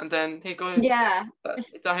 and then he got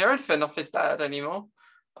don't hear anything off his dad anymore.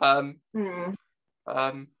 But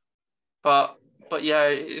yeah,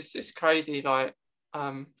 it's crazy. Like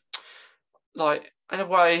in a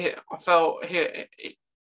way, I felt it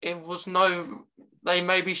was they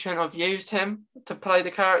maybe shouldn't have used him to play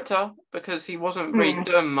the character because he wasn't really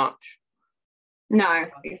doing much. No,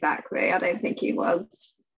 exactly. I don't think he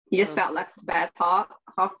was. He just felt like a spare part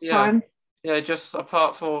half the time. Yeah, just a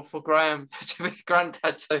part for Graham to be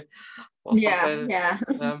granddad to. Yeah.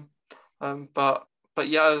 But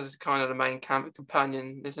Yaz is kind of the main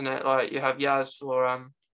companion, isn't it? Like, you have Yaz or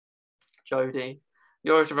Jodie.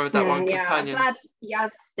 You always remember that one companion. I'm glad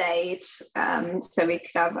Yaz stayed, so we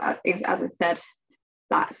could have, as I said,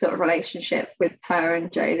 that sort of relationship with her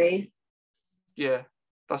and Jodie. Yeah,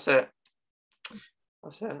 that's it.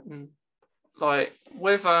 And like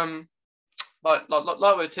with like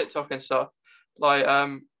with TikTok and stuff, like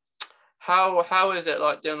how is it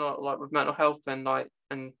like dealing like with mental health and like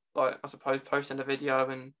I suppose posting a video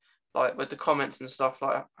and like with the comments and stuff,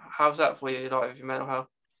 like how's that for you, like with your mental health?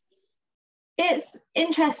 It's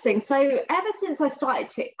interesting. So ever since I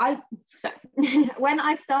started when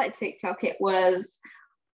I started TikTok, it was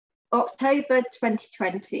October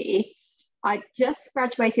 2020. I just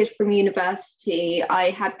graduated from university. I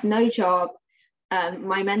had no job.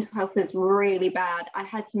 My mental health was really bad. I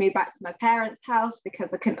had to move back to my parents' house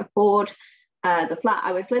because I couldn't afford the flat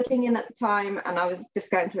I was living in at the time, and I was just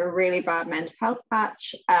going through a really bad mental health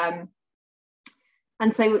patch. And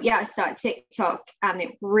so, I started TikTok, and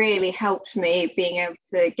it really helped me being able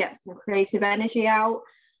to get some creative energy out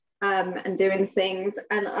and doing things.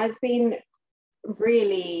 And I've been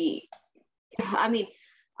really,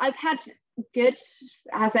 I've had good,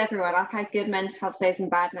 as everyone, I've had good mental health days and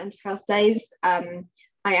bad mental health days. I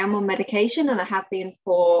am on medication, and I have been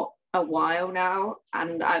for a while now,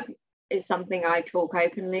 and it's something I talk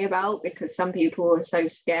openly about because some people are so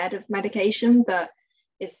scared of medication, but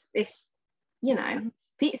it's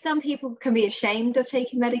some people can be ashamed of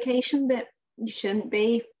taking medication, but you shouldn't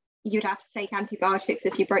be. You'd have to take antibiotics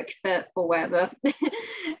if you broke your foot or whatever.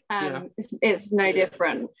 It's no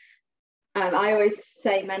different. I always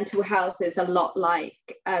say mental health is a lot like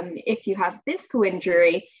if you have physical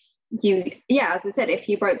injury, as I said, if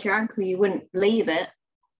you broke your ankle, you wouldn't leave it.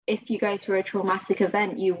 If you go through a traumatic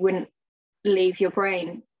event, you wouldn't leave your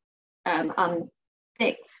brain unfixed.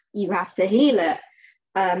 You have to heal it.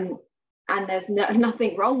 And there's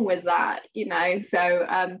nothing wrong with that,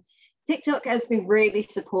 So TikTok has been really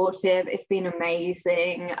supportive. It's been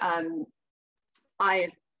amazing.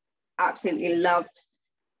 I've absolutely loved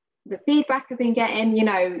the feedback I've been getting.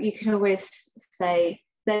 You can always say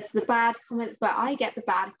there's the bad comments, but I get the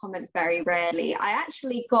bad comments very rarely. I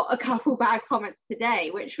actually got a couple bad comments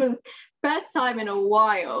today, which was first time in a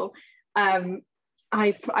while. I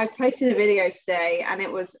posted a video today, and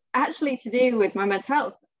it was actually to do with my mental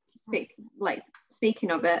health.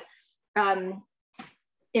 Speaking of it,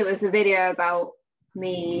 it was a video about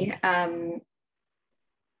me. I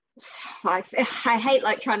hate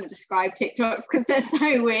trying to describe TikToks because they're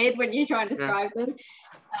so weird when you try and describe them.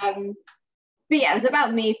 But it was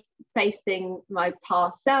about me facing my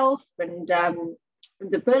past self and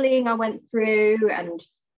the bullying I went through, and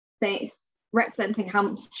representing how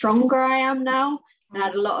much stronger I am now. and I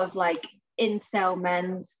had a lot of like incel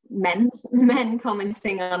men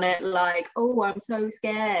commenting on it, like, oh, I'm so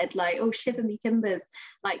scared, like, oh, shiver me timbers,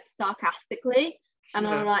 like sarcastically. And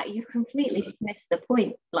I'm like, you completely just missed the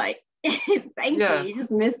point, like. Thank you, you just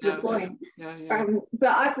missed the point. But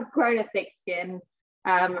I've grown a thick skin,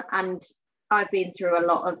 and I've been through a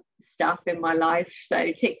lot of stuff in my life.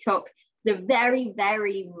 So TikTok, the very,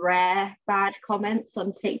 very rare bad comments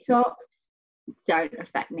on TikTok don't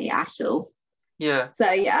affect me at all. So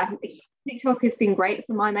TikTok has been great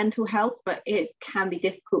for my mental health, but it can be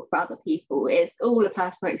difficult for other people. It's all a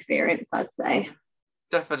personal experience, I'd say.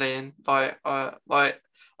 Definitely. And I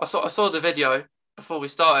saw the video before we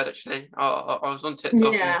started. Actually, I was on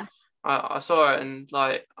TikTok. And I saw it, and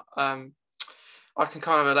like I can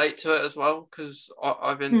kind of relate to it as well, because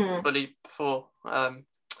I've been bullied before, and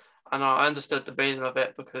I understood the meaning of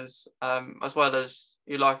it, because as well as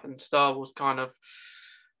you like, and Star was kind of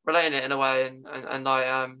relating it in a way, and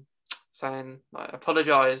I saying like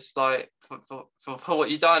apologize like for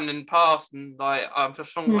what you've done in the past, and like I'm just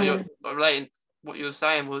strong. What you're relating, what you were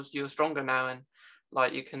saying was you're stronger now, and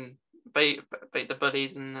like you can beat the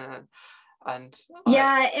bullies, and it's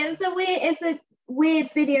a weird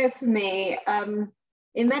video for me.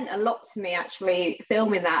 It meant a lot to me actually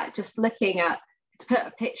filming that, just looking at, to put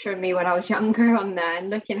a picture of me when I was younger on there, and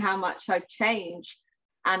looking how much I've changed,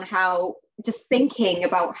 and how just thinking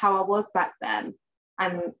about how I was back then,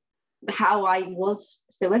 and how I was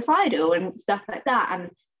suicidal and stuff like that, and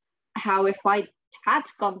how if I had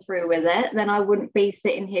gone through with it, then I wouldn't be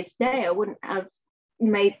sitting here today. I wouldn't have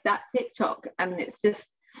made that TikTok, and it's just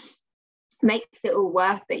makes it all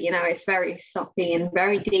worth it. You know, it's very soppy and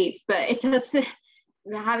very deep, but it does.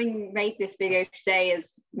 Having made this video today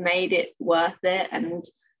has made it worth it, and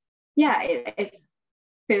it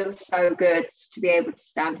feels so good to be able to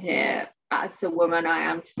stand here as the woman I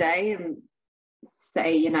am today and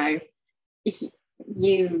say, you know,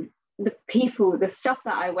 the stuff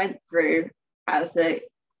that I went through as a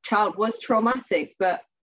child was traumatic, but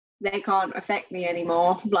they can't affect me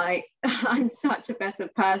anymore. Like, I'm such a better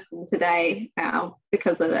person today now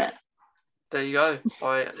because of it. There you go.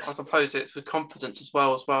 I suppose it's with confidence as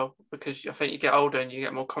well, because I think you get older and you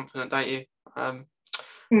get more confident, don't you?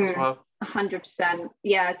 As well. 100%.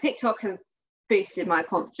 Yeah, TikTok has boosted my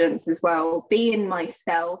confidence as well. Being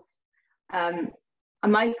myself, and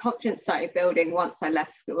my confidence started building once I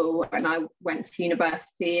left school and I went to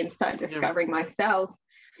university and started discovering myself.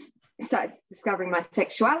 Started discovering my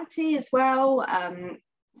sexuality as well.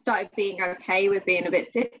 Started being okay with being a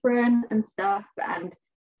bit different and stuff, and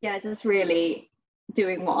just really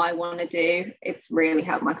doing what I want to do. It's really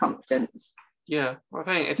helped my confidence. I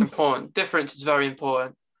think it's important. Difference is very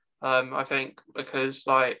important. I think because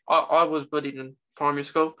like I was bullied in primary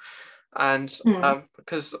school, and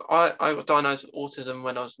because I got diagnosed with autism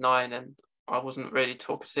when I was 9, and I wasn't really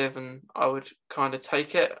talkative, and I would kind of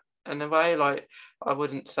take it in a way, like I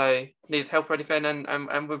wouldn't say need help or anything,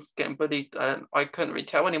 and with getting bullied, I couldn't really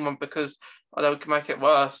tell anyone because they would make it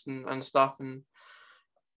worse and stuff, and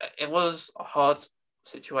it was a hard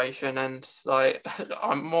situation, and like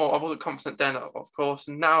I wasn't confident then, of course,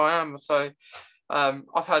 and now I am. So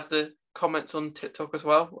I've had the comments on TikTok as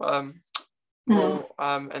well, more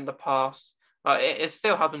in the past. It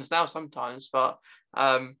still happens now sometimes, but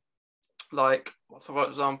like for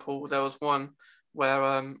example, there was one where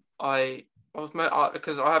I was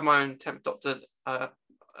because I have my own temp doctored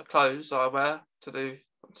clothes I wear to do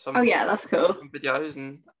some. Oh yeah, that's cool. Videos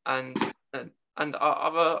and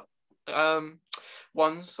other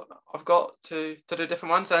ones I've got to do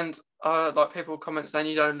different ones, and like people comment saying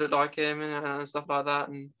you don't look like him and stuff like that,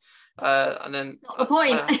 and then it's not the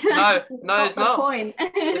point. No, it's not. Point.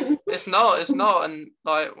 It's not, and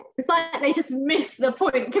like it's like they just miss the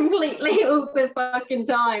point completely all the fucking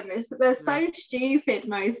time. They're so stupid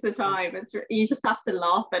most of the time. You just have to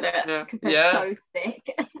laugh at it because they're so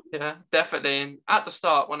thick. Yeah, definitely. And at the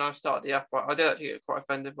start, when I started the app, I did actually get quite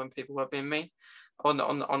offended when people were being mean on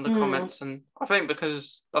the comments, and I think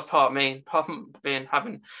because that's part of me, apart from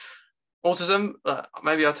having autism,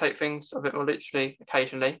 maybe I take things a bit more literally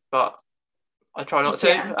occasionally, but I try not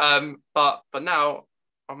to. But now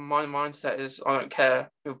my mindset is I don't care if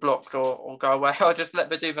you're blocked or go away. I'll just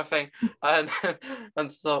let me do my thing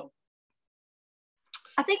and stop.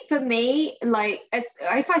 I think for me, like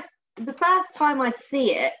the first time I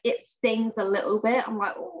see it, it stings a little bit. I'm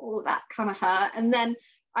like, oh, that kind of hurt, and then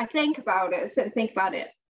I think about it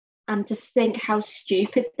and just think how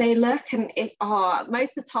stupid they look, and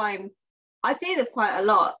most of the time I do this quite a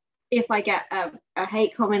lot. If I get a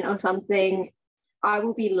hate comment or something, I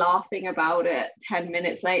will be laughing about it 10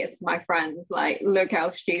 minutes later to my friends, like, look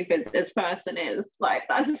how stupid this person is. Like,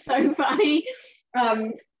 that's so funny.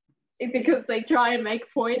 Because they try and make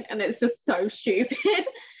a point and it's just so stupid.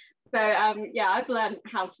 So yeah, I've learned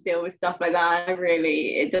how to deal with stuff like that.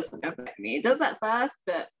 It doesn't affect me. It does at first,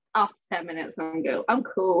 but after 10 minutes I'm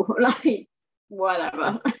cool. Like,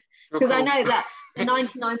 whatever. Because cool. I know that the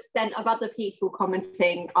 99% of other people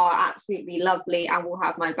commenting are absolutely lovely and will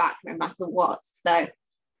have my back no matter what. So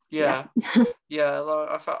yeah.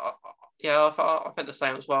 Like I think the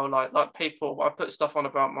same as well. Like people, I put stuff on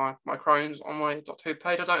about my Crohn's on my Doctor Who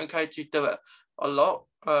page. I don't encourage you to do it a lot,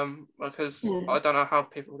 because I don't know how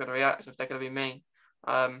people are going to react, if they're going to be mean.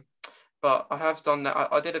 But I have done that.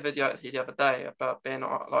 I did a video the other day about being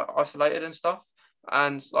like isolated and stuff,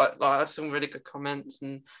 and like I had some really good comments,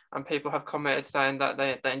 and people have commented saying that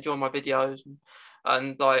they enjoy my videos,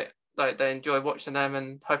 and like they enjoy watching them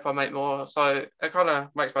and hope I make more. So it kind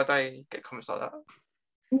of makes my day, get comments like that.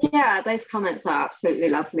 Yeah, those comments are absolutely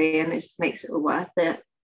lovely, and it just makes it all worth it.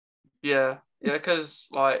 Yeah, because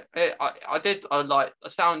like I did like a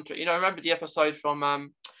soundtrack. Remember the episode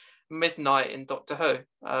from Midnight in Doctor Who?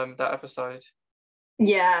 That episode.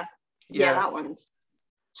 Yeah, Yeah, that one's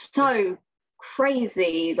so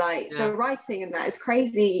crazy. Like, the writing in that is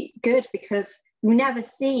crazy good, because we never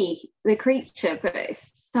see the creature, but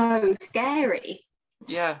it's so scary.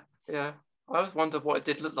 Yeah. I always wondered what it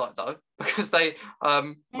did look like though, because they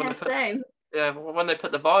Same. when they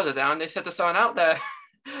put the visor down, they said there's someone out there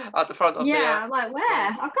at the front of the. I'm like, where?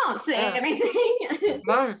 I can't see anything.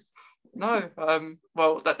 No.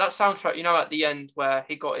 Well, that soundtrack, at the end where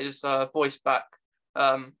he got his voice back.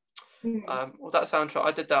 Well, that soundtrack,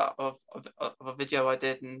 I did that of a video I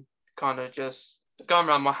did, and kind of just going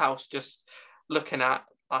around my house, just looking at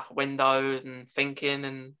like windows and thinking,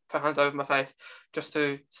 and put hands over my face, just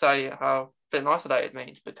to say how feeling isolated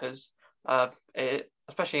means, because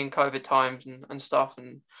especially in COVID times and stuff,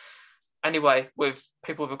 and anyway, with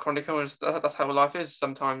people with a chronic illness, that's how life is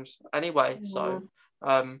sometimes anyway. So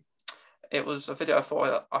it was a video I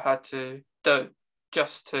thought I had to do,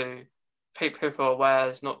 just to keep people aware.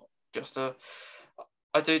 It's not just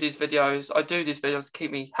I do these videos to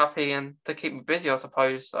keep me happy and to keep me busy, I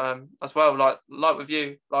suppose, as well. Like with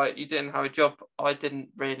you, like, you didn't have a job. I didn't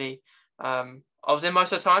really. I was in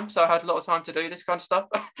most of the time, so I had a lot of time to do this kind of stuff.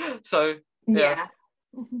 So yeah.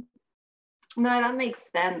 No, that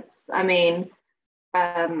makes sense. I mean,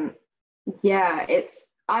 I've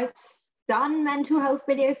done mental health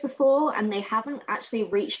videos before, and they haven't actually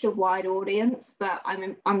reached a wide audience, but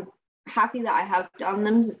I'm happy that I have done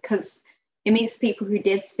them, because it means people who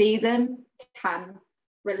did see them can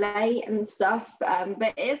relate and stuff.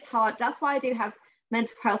 But it is hard. That's why I do have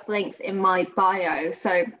mental health links in my bio.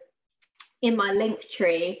 So in my link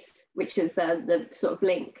tree, which is the sort of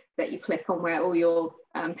link that you click on where all your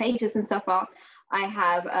pages and stuff are, I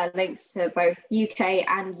have links to both UK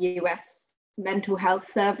and US mental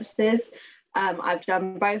health services. I've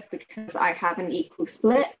done both because I have an equal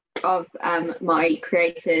split of my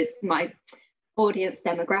audience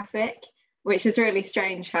demographic, which is really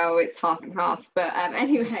strange how it's half and half. But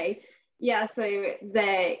anyway, so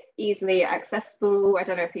they're easily accessible. I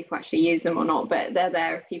don't know if people actually use them or not, but they're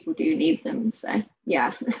there if people do need them. So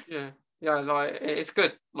yeah. Like, it's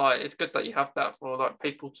good. Like, it's good that you have that for like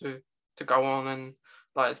people to go on, and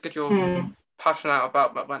like, it's good you're passionate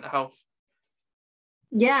about mental health.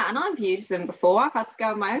 Yeah, and I've used them before. I've had to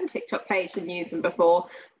go on my own TikTok page and use them before.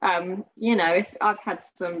 If I've had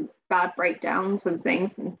some bad breakdowns and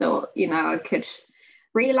things, and thought, I could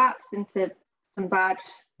relapse into some bad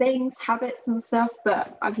things, habits and stuff,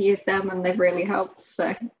 but I've used them and they've really helped.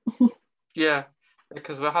 So yeah,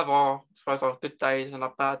 because we have our good days and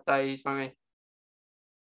our bad days, don't we?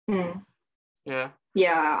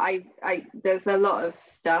 I there's a lot of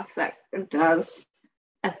stuff that does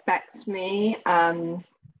affect me.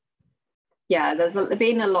 There's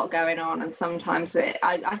been a lot going on, and sometimes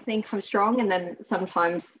I think I'm strong, and then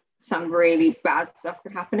sometimes some really bad stuff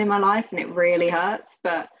can happen in my life and it really hurts,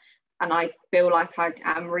 and I feel like I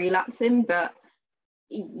am relapsing, but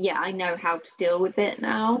I know how to deal with it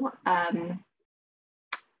now. I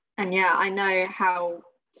know how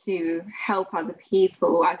to help other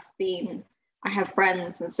people. I have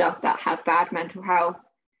friends and stuff that have bad mental health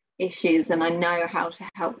issues, and I know how to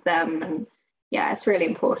help them, and it's really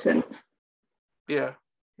important. I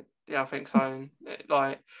think so.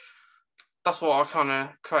 Like, that's what I kind of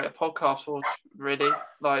create a podcast for, really,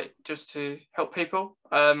 like, just to help people.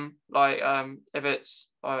 If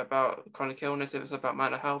it's like about chronic illness, if it's about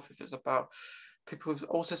mental health, if it's about people with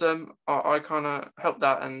autism, I kind of help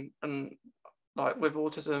that, and like with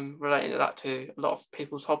autism, relating that to a lot of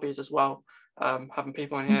people's hobbies as well. Having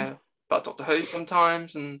people in here about Doctor Who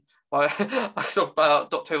sometimes, and like I talk about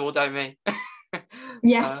Doctor Who all day, me.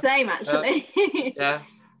 Yeah, same actually. Yeah,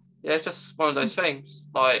 yeah, it's just one of those things.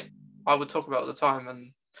 Like I would talk about all the time,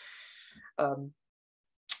 and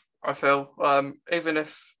I feel even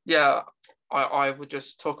if I would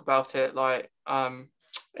just talk about it like I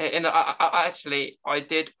actually I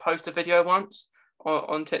did post a video once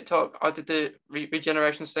on TikTok. I did the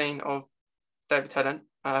regeneration scene of David Tennant,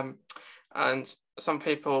 and some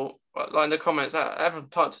people like in the comments everyone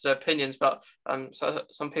typed their opinions, but so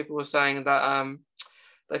some people were saying that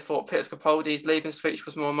they thought Peter Capaldi's leaving speech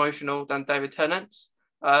was more emotional than David Tennant's,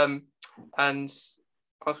 and I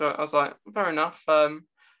was like, fair enough.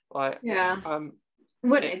 Like, yeah,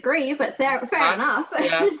 wouldn't agree, but fair enough.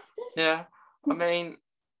 Yeah, yeah. I mean,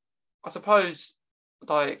 I suppose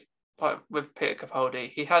like with Peter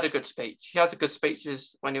Capaldi, he had a good speech. He had a good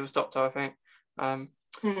speeches when he was Doctor, I think.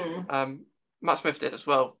 Matt Smith did as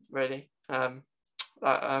well, really. I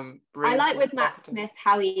like with Matt Smith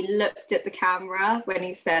how he looked at the camera when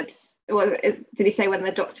he said, well, did he say when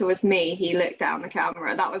the Doctor was me, he looked down the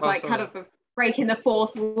camera? That was like kind of a breaking the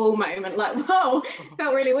fourth wall moment, like, whoa,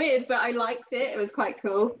 felt really weird, but I liked it. It was quite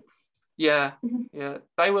cool. Yeah, yeah.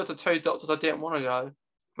 They were the two Doctors I didn't want to go,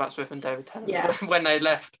 Matt Smith and David Tennant, when they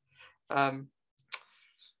left.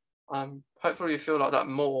 Hopefully we feel like that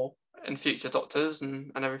more in future Doctors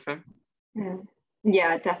and everything.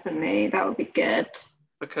 Yeah, definitely. That would be good.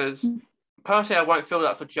 Because personally, I won't feel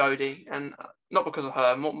that for Jodie, and not because of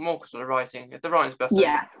her, more because of the writing. If the writing's better,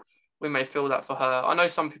 we may feel that for her. I know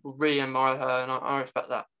some people really admire her, and I respect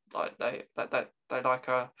that. Like they like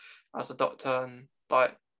her as a Doctor, and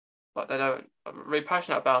like they don't really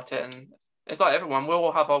passionate about it. And it's like everyone, we'll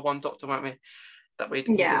all have our one Doctor, won't we? That we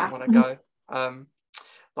didn't want to go.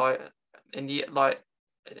 Like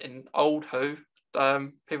in old Who,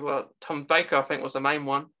 people. Tom Baker, I think, was the main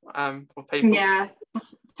one. For people. Yeah,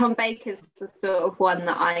 Tom Baker's the sort of one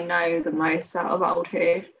that I know the most out of old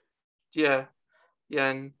Who. Yeah,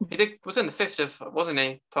 and he was in the fifth of, wasn't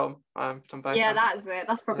he, Tom? Tom Baker. Yeah, that's it.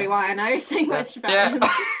 That's probably why I know so much about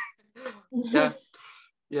him.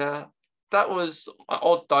 Yeah. That was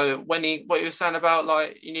odd though. What he was saying about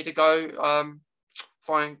like you need to go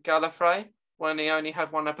find Gallifrey when he only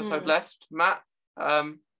had one episode left, Matt.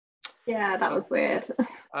 Yeah, that was weird.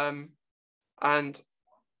 And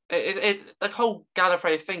the whole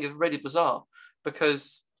Gallifrey thing is really bizarre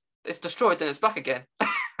because it's destroyed and it's back again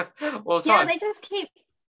all the time. Yeah, they just keep.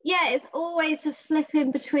 Yeah, it's always just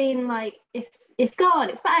flipping between like it's gone,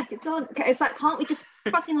 it's back, it's gone. It's like, can't we just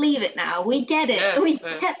fucking leave it now? We get it. We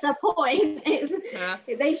get the point.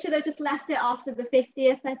 They should have just left it after the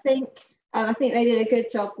 50th, I think. I think they did a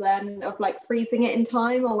good job then of like freezing it in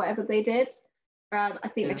time or whatever they did. I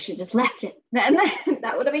think they should have just left it. Then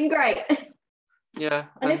that would have been great. Yeah.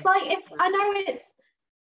 And it's like I know it's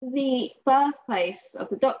the birthplace of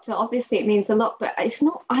the Doctor. Obviously, it means a lot, but it's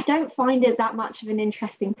not. I don't find it that much of an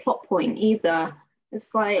interesting plot point either.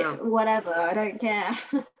 It's like whatever. I don't care.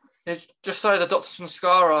 It's just say the Doctor's from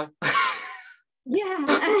Skaro. Yeah,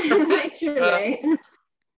 literally.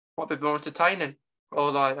 Might be more entertaining,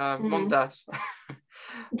 or like Mondas.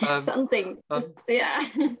 Something.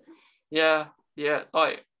 Yeah.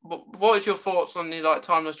 Like, what is your thoughts on the like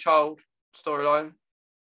Timeless Child storyline?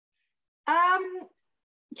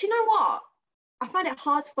 Do you know what? I find it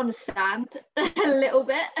hard to understand a little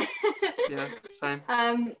bit. Yeah, same.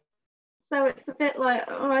 So it's a bit like,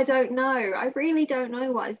 I don't know. I really don't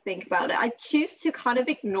know what I think about it. I choose to kind of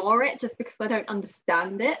ignore it just because I don't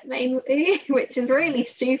understand it mainly, which is really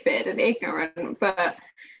stupid and ignorant. But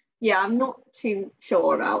yeah, I'm not too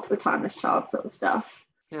sure about the Timeless Child sort of stuff.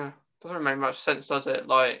 Yeah, doesn't make much sense, does it?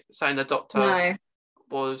 Like saying the Doctor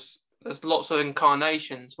there's lots of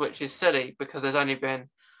incarnations, which is silly because there's only been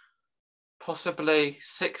possibly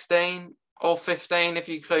 16 or 15 if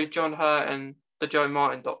you include John Hurt and the Joe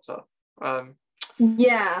Martin Doctor. And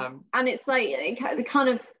it's like they kind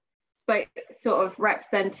of sort of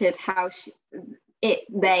represented how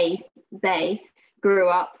they grew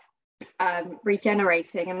up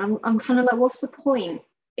regenerating, and I'm kind of like, what's the point?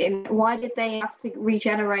 Why did they have to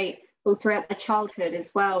regenerate all throughout their childhood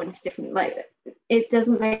as well? And it's different, like it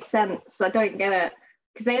doesn't make sense. I don't get it,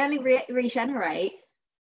 because they only regenerate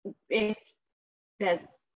if there's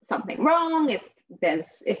something wrong, if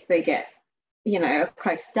they get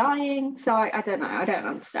close to dying. So I don't know, I don't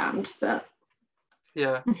understand. But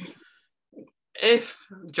yeah, if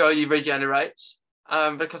Jodie regenerates,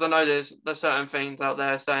 because I know there's certain things out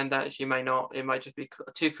there saying that she may not, it might just be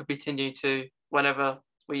to continue to whenever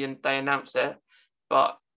they announce it.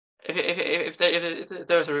 But if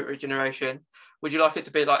there is a regeneration, would you like it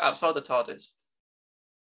to be like outside the TARDIS?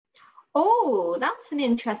 Oh, that's an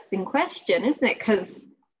interesting question, isn't it? Because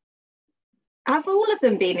have all of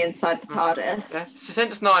them been inside the TARDIS? Yeah.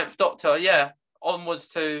 Since Ninth Doctor, yeah, onwards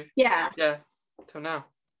to till now.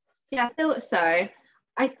 Yeah, I thought so.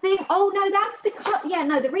 I think. Oh no, that's because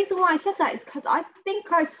the reason why I said that is because I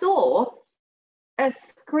think I saw a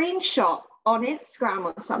screenshot on Instagram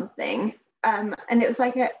or something, and it was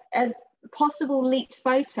like a possible leaked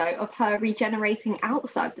photo of her regenerating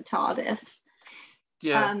outside the TARDIS.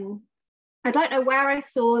 Yeah. I don't know where I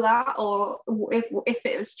saw that or if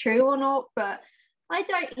it was true or not, but I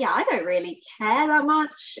don't really care that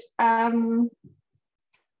much.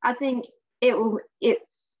 I think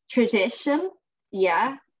it's tradition.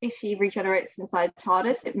 Yeah, if she regenerates inside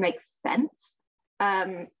TARDIS, it makes sense.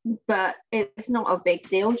 But it's not a big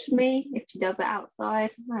deal to me if she does it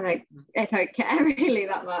outside. I don't care really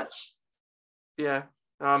that much. Yeah,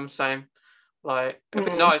 same. Like it'd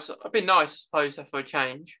be nice. It'd be nice, I suppose, for a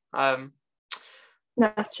change.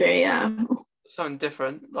 That's true. Yeah. Something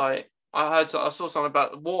different. Like I saw something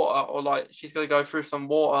about the water, or like she's gonna go through some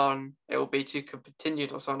water and it will be to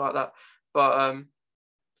continued or something like that. But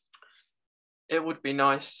it would be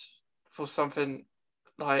nice for something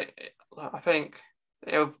like I think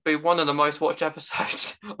it would be one of the most watched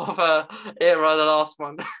episodes of era, the last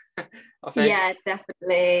one. I think. Yeah,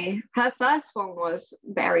 definitely. Her first one was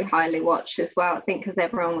very highly watched as well. I think because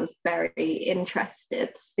everyone was very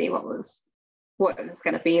interested to see what it was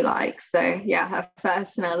going to be like. So yeah, her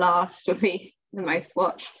first and her last would be the most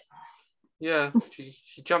watched. Yeah, she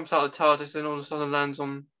jumps out of the TARDIS and all of a sudden lands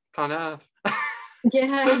on planet Earth.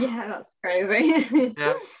 yeah, that's crazy.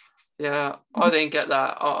 yeah, I didn't get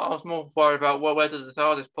that. I was more worried about where does the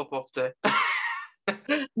TARDIS pop off to?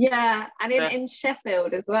 Yeah, and in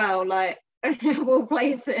Sheffield as well, like of all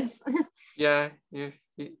places. Yeah,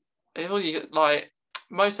 like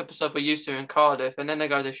most episodes we're used to in Cardiff, and then they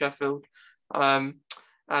go to Sheffield, and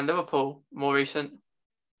Liverpool more recent.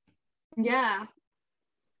 Yeah,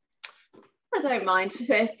 I don't mind.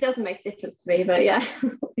 It doesn't make a difference to me, but yeah,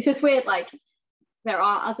 it's just weird. Like there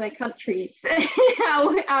are other countries.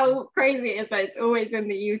 how crazy it is that it's always in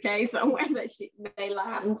the UK somewhere that they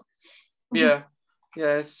land. Yeah,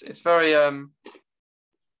 it's very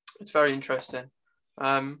interesting.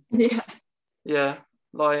 Like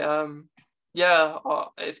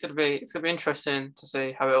it's gonna be interesting to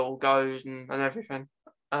see how it all goes and everything.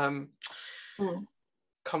 Come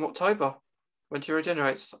October, when she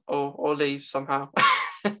regenerates or leaves somehow.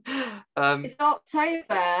 It's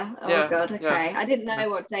October. Oh god, okay. I didn't know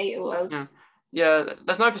what date it was. Yeah,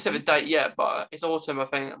 there's no specific date yet, but it's autumn, I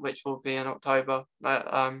think, which will be in October.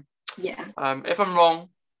 If I'm wrong,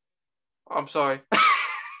 I'm sorry.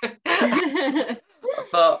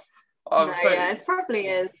 But it probably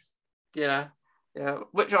is. Yeah,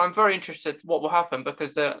 which I'm very interested what will happen,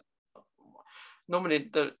 because normally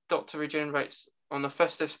the Doctor regenerates on the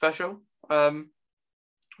festive special,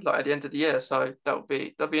 like at the end of the year. So that'll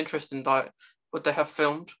be interesting. Like, would they have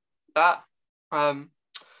filmed that?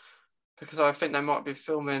 Because I think they might be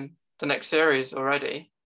filming the next series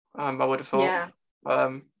already. I would have thought.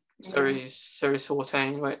 Series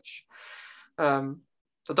 14, which the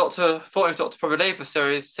 14th Doctor probably leave for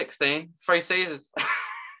series 16, 3 seasons.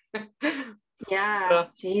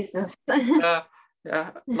 Jesus.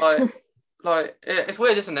 Like it's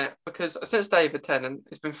weird, isn't it? Because since David Tennant,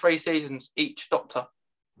 it's been 3 seasons each Doctor,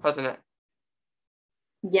 hasn't it?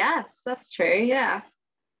 Yes, that's true. Yeah.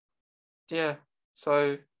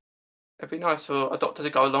 So it'd be nice for a Doctor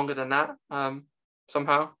to go longer than that,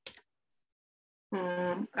 somehow.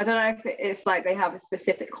 I don't know if it's like they have a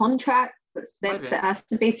specific contract that says it has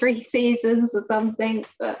to be 3 seasons or something,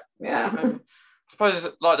 but yeah. I suppose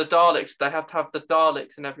like the Daleks, they have to have the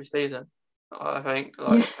Daleks in every season, I think,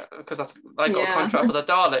 because they got a contract for the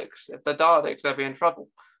Daleks. If the Daleks, they'll be in trouble,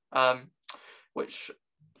 which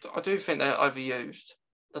I do think they're overused.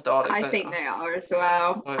 The Daleks. I think they are as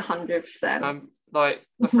well, 100%. Like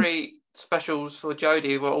the 3 specials for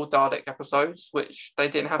Jodie were all Dalek episodes, which they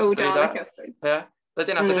didn't have to do that. Episodes. Yeah, they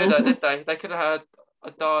didn't have to do that, did they? They could have had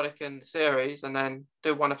a Dalek in the series and then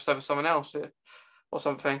do 1 episode with someone else or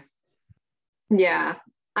something. Yeah,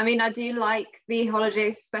 I mean, I do like the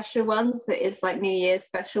holiday special ones. That is like New Year's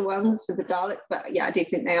special ones with the Daleks, but yeah, I do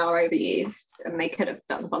think they are overused and they could have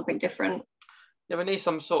done something different. Yeah, we need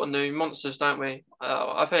some sort of new monsters, don't we?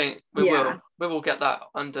 I think we will. We will get that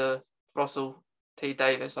under Russell T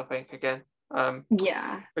Davies, I think, again.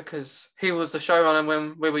 Because he was the showrunner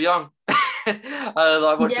when we were young.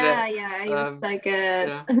 Like watching it. He was so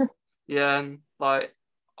good. And like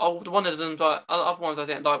one of them, like other ones I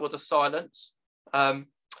didn't like were the silence, under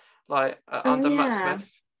Matt yeah.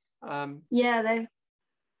 Smith. Yeah, those.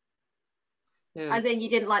 Yeah. I think you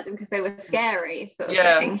didn't like them because they were scary, sort of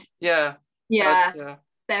thing. Yeah. Yeah, Yeah.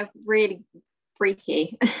 they're really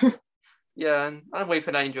freaky. Yeah, and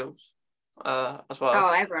Weeping Angels, as well. Oh,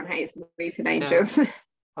 everyone hates Weeping Yeah. Angels.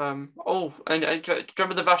 And do you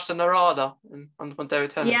remember the Vashta Narada on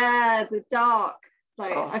David Tennant? Yeah, the dark.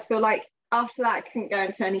 Like Oh, I feel like after that I couldn't go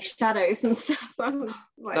into any shadows and stuff. I was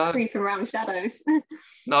like no, creeping around shadows.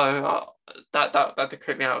 no, that did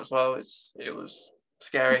creep me out as well. It was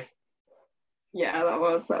scary. Yeah, that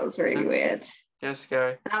was really weird. Yeah,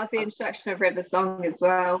 scary. That was the introduction of River Song as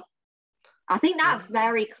well. I think that's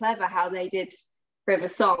very clever how they did River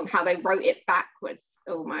Song, how they wrote it backwards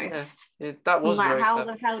almost. Yeah, that was like, very how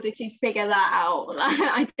clever. the hell did you figure that out?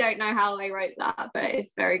 I don't know how they wrote that, but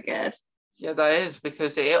it's very good. Yeah, that is,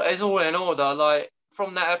 because it's all in order. Like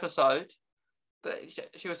from that episode,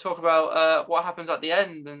 she was talking about what happens at the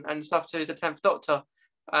end and stuff to the 10th Doctor,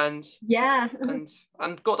 and Yeah.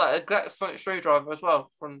 and got that exact sonic screwdriver as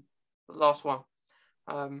well from the last one.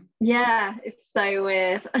 Yeah, it's so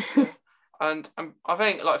weird. And I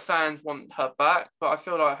think like fans want her back, but I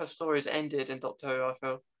feel like her story's ended in Doctor Who. I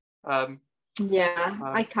feel. Yeah,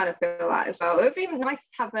 I kind of feel that as well. It would be nice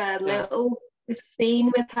to have a little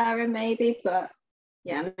scene with her, and maybe, but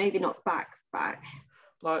yeah, maybe not back.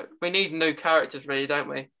 Like we need new characters, really, don't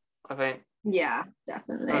we? I think. Yeah,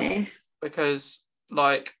 definitely. Because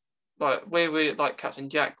like we like Captain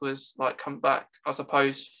Jack was like come back, I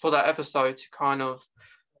suppose, for that episode to kind of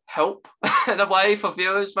help in a way for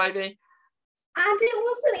viewers, maybe. And he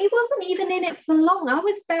wasn't even in it for long. I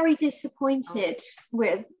was very disappointed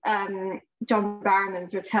with John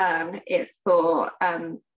Barrowman's return for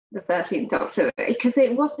the 13th Doctor, because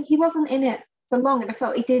he wasn't in it for long, and I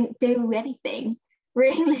felt he didn't do anything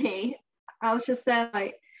really. I was just there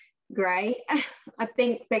like, great. I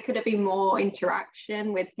think there could have been more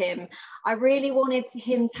interaction with him. I really wanted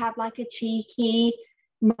him to have like a cheeky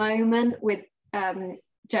moment with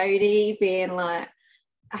Jodie, being like,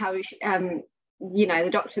 how the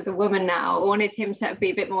Doctor's a woman now. I wanted him to be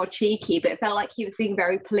a bit more cheeky, but it felt like he was being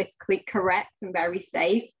very politically correct and very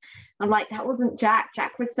safe. I'm like, that wasn't Jack.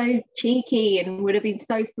 Jack was so cheeky and would have been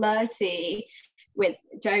so flirty with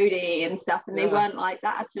Jodie and stuff, and they weren't like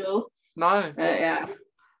that at all. No. But yeah.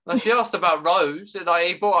 Well, she asked about Rose. Like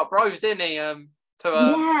he brought up Rose, didn't he? Yeah,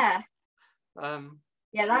 that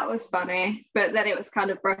was funny, but then it was kind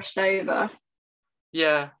of brushed over.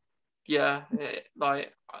 Yeah.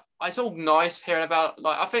 It's all nice hearing about.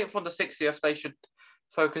 Like I think from the 60th they should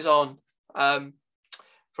focus on from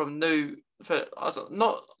new.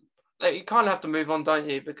 Not you kind of have to move on, don't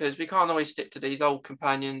you? Because we can't always stick to these old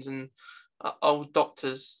companions and old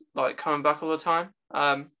doctors like coming back all the time.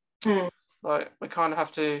 Like we kind of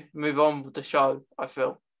have to move on with the show, I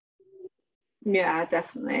feel. Yeah,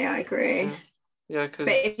 definitely, I agree. Yeah, but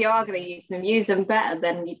if you are going to use them better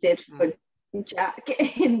than you did for Jack,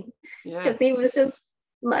 because he was just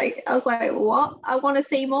like, I was like, what? I want to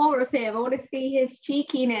see more of him. I want to see his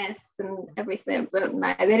cheekiness and everything, but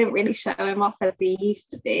no, they didn't really show him off as he used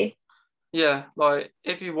to be. Yeah, like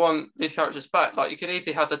if you want these characters back, like you could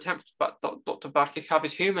easily have the 10th Doctor back. You could have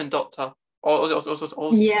his human Doctor. Or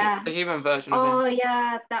the human version of him. Oh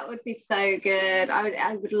yeah, that would be so good.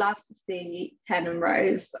 I would love to see Ten and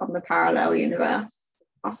Rose on the parallel universe.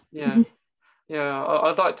 Oh. Yeah,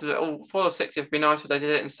 I'd like to. For the 60th, it'd be nice if they did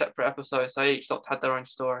it in separate episodes. So each Doctor had their own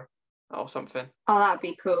story or something. Oh, that'd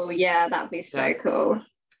be cool. Yeah, that'd be so cool.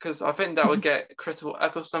 Because I think that would get Christopher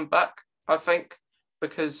Eccleston back. I think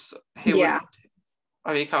because he would. I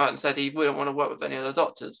mean, he came out and said he wouldn't want to work with any of the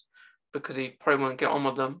Doctors because he probably wouldn't get on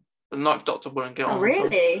with them. The 9th Doctor wouldn't get on. Oh,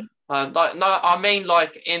 really? I mean,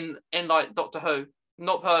 like in like Doctor Who,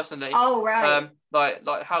 not personally. Oh, right.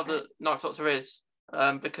 Like how the 9th Doctor is,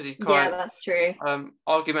 because he's kind that's true.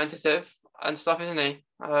 Argumentative and stuff, isn't he?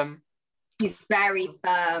 He's very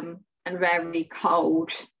firm and very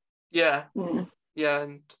cold. Yeah,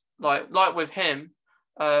 and like with him,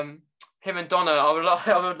 him and Donna, I would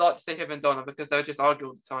like to see him and Donna because they would just argue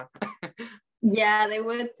all the time. Yeah, they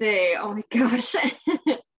would do. Oh my gosh.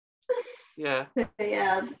 Yeah,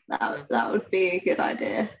 that would be a good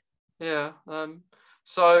idea. Yeah.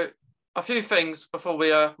 So a few things before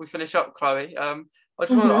we finish up, Chloe. I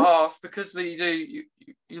just want to ask, because we do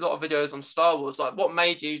a lot of videos on Star Wars. Like, what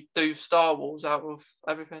made you do Star Wars out of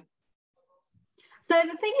everything? So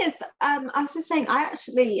the thing is, I was just saying, I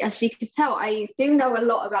actually, as you could tell, I do know a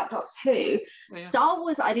lot about Doctor Who. Yeah. Star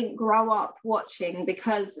Wars, I didn't grow up watching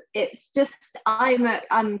because it's just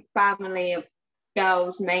I'm family of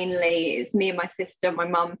girls mainly. It's me and my sister, my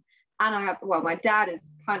mum, and my dad is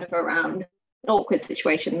kind of around. Awkward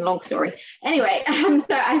situation, long story. Anyway, so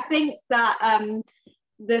I think that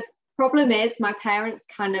the problem is my parents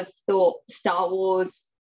kind of thought Star Wars,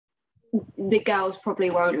 the girls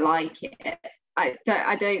probably won't like it. I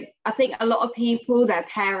think a lot of people, their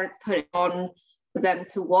parents put it on for them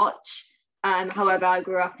to watch. However, I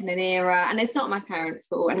grew up in an era, and it's not my parents'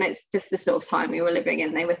 fault, and it's just the sort of time we were living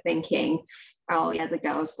in. They were thinking, oh yeah, the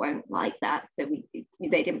girls won't like that, so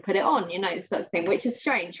they didn't put it on, sort of thing, which is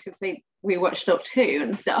strange because we watched Doctor Who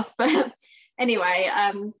and stuff. But anyway,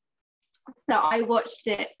 so I watched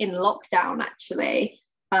it in lockdown actually.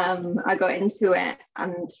 I got into it,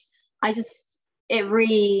 and it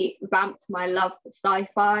revamped my love for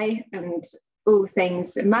sci-fi and all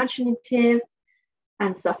things imaginative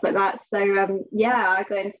and stuff like that. So I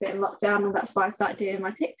got into it in lockdown, and that's why I started doing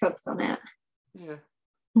my TikToks on it.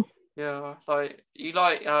 Yeah, like you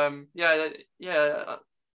like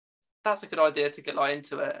that's a good idea to get like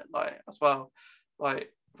into it like as well,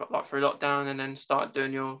 like through lockdown, and then start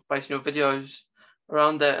doing basing your videos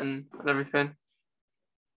around it and everything.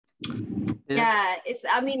 Yeah,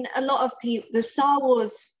 a lot of people, the Star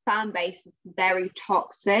Wars fan base is very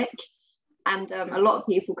toxic, and a lot of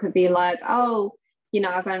people could be like, oh,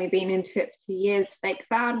 I've only been into it for 2 years, fake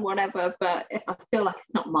fan, whatever, but I feel like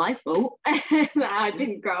it's not my fault that I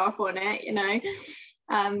didn't grow up on it, and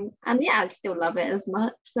I still love it as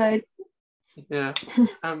much. So in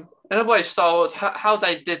a way, Star Wars, how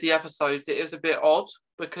they did the episodes, it is a bit odd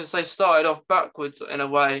because they started off backwards in a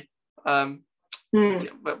way, with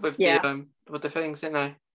the things, didn't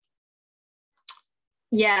they?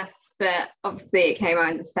 Yes, but obviously it came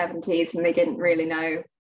out in the 70s, and they didn't really know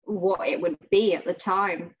what it would be at the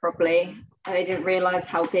time. Probably they didn't realize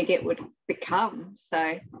how big it would become.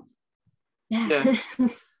 So yeah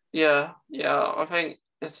I think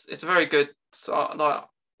it's very good. So, like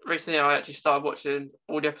recently I actually started watching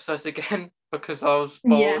all the episodes again because I was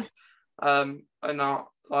bored, and not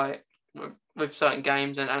like with certain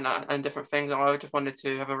games and different things. I just wanted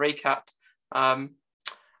to have a recap, and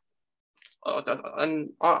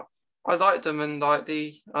I liked them, and like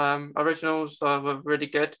the originals were really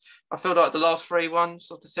good. I feel like the last 3 ones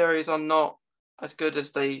of the series are not as good as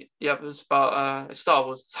the others, but it's Star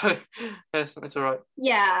Wars, so yes, it's all right.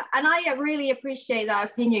 Yeah, and I really appreciate that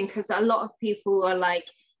opinion, because a lot of people are like,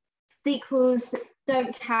 sequels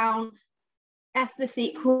don't count, F the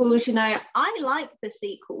sequels. I like the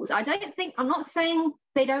sequels. I'm not saying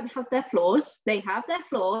they don't have their flaws. They have their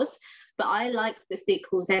flaws, but I like the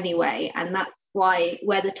sequels anyway, and that's where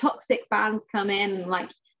the toxic fans come in, like,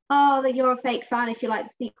 oh, you're a fake fan if you like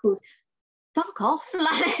the sequels. Fuck off.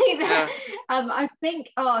 I think,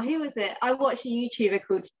 who was it? I watched a YouTuber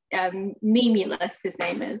called Memulous, his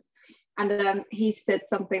name is, and he said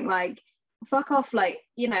something like, fuck off, like,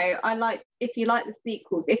 I like, if you like the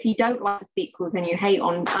sequels, if you don't like the sequels and you hate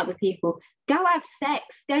on other people, go have sex,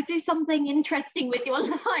 go do something interesting with your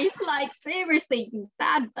life. Like, seriously, you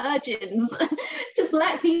sad virgins. Just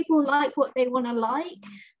let people like what they want to like,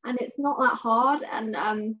 and it's not that hard. And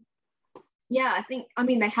I think,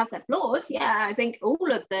 they have their flaws. I think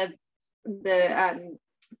all of the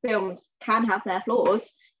films can have their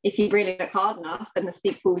flaws if you really look hard enough, and the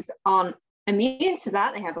sequels aren't immune to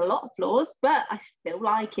that. They have a lot of flaws, but I still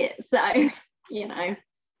like it. So it's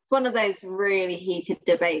one of those really heated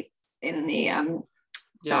debates in the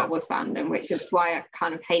Star Wars fandom, which is why I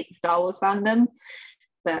kind of hate the Star Wars fandom.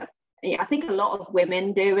 But I think a lot of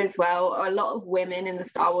women do as well. A lot of women in the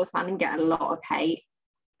Star Wars fandom get a lot of hate.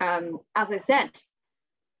 As I said,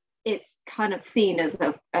 it's kind of seen as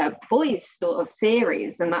a boys sort of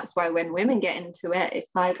series, and that's why when women get into it, it's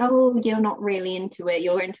like, oh, you're not really into it,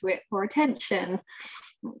 you're into it for attention.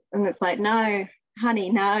 And it's like, no, honey,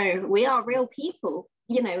 no, we are real people.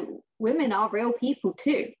 Women are real people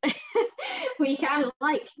too. We can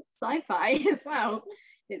like sci-fi as well.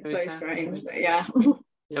 It's strange, but yeah,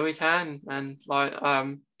 we can. And like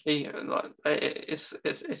it's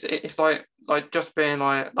like just being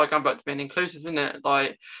like going back to being inclusive, isn't it?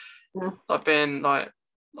 Like being like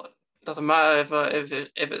doesn't matter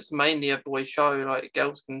if it's mainly a boy show, like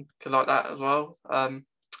girls can like that as well. And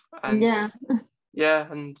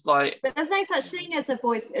and like, but there's no such thing as a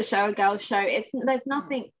boys show, a girl show. There's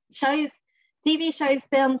nothing. Shows, TV shows,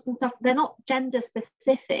 films and stuff, they're not gender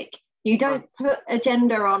specific. You don't put a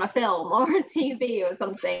gender on a film or a TV or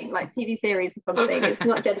something, like TV series or something. It's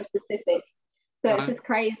not gender specific. So it's just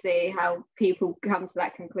crazy how people come to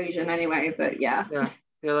that conclusion anyway. But yeah,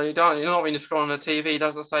 you're not when you scroll on the TV, it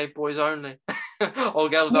doesn't say boys only or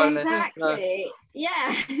girls only. Exactly.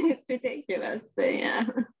 Yeah, it's ridiculous, but yeah.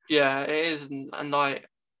 Yeah, it is, and like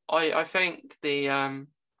I think the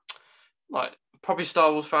like probably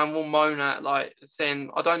Star Wars fan will moan at like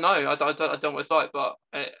saying I don't know I don't know what it's like, but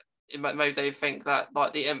maybe they think that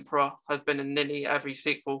like the Emperor has been in nearly every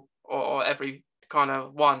sequel or every kind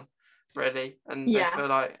of one really, and they Yeah, feel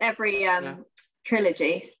like every yeah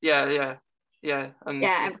trilogy. and Yeah, and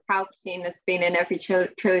Palpatine has been in every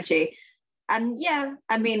trilogy. And yeah,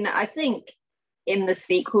 I mean, I think in the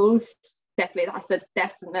sequels, definitely that's a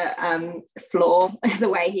definite flaw the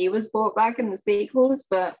way he was brought back in the sequels,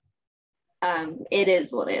 but it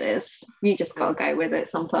is what it is. You just gotta go with it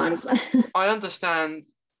sometimes. I understand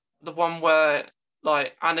the one where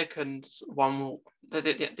like Anakin's one, the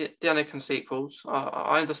Anakin sequels.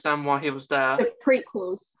 I understand why he was there. The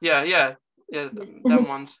prequels. Yeah, them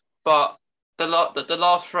ones. But the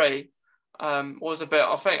last three was a bit.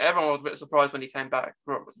 I think everyone was a bit surprised when he came back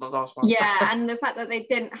for the last one. Yeah, and the fact that they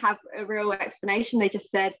didn't have a real explanation, they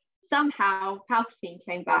just said somehow Palpatine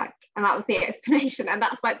came back, and that was the explanation. And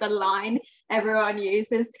that's like the line everyone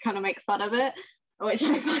uses to kind of make fun of it, which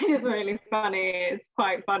I find is really funny. It's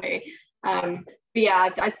quite funny. But yeah,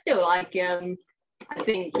 I still like him. I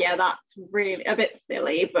think that's really a bit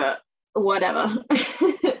silly, but whatever.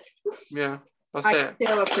 Yeah, that's I it.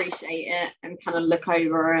 still appreciate it and kind of look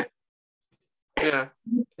over it.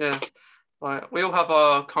 Yeah. Like we all have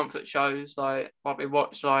our comfort shows, like we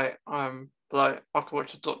watch, like I can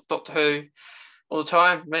watch Doctor Who all the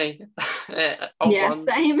time. Me, old ones.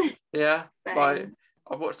 Same. Yeah, Same. like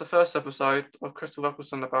I've watched the first episode of Crystal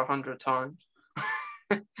Eccleston about 100 times.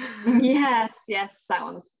 Yes, that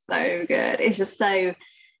one's so good. It's just so, it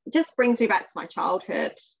just brings me back to my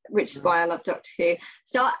childhood, which is why I love Doctor Who.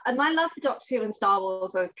 And my love for Doctor Who and Star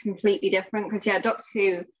Wars are completely different, because Doctor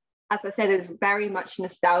Who, as I said, is very much a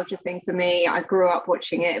nostalgia thing for me. I grew up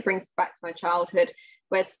watching it. It brings me back to my childhood,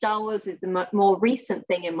 whereas Star Wars is a more recent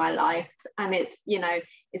thing in my life, and it's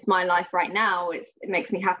it's my life right now. It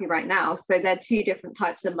makes me happy right now. So they're two different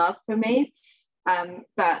types of love for me,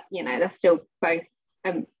 but they're still both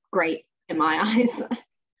great in my eyes.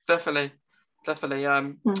 Definitely.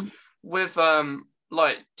 With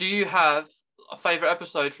like, do you have a favorite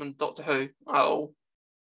episode from Doctor Who at all?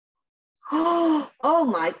 Oh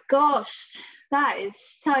my gosh, that is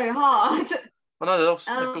so hard. I know they're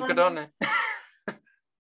good, aren't they?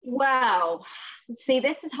 Well, see,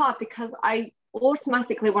 this is hard because I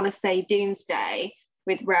automatically want to say Doomsday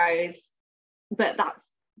with Rose, but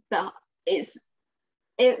it's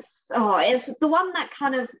the one that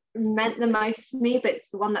kind of meant the most to me, but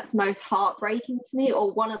it's the one that's most heartbreaking to me,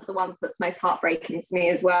 or one of the ones that's most heartbreaking to me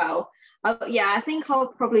as well. I think I'll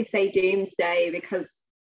probably say Doomsday, because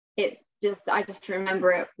I just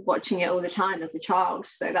remember watching it all the time as a child.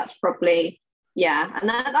 So that's probably, and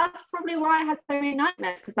that's probably why I had so many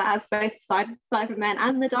nightmares, because that has both Cybermen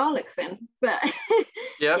and the Daleks in. But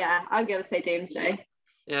I'm gonna say Doomsday.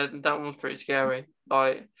 Yeah, that one was pretty scary.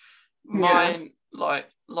 Like mine, like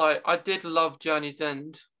I did love Journey's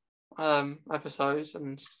End episodes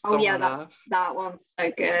and that one's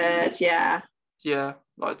so good. Yeah,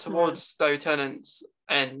 like towards David Tennant's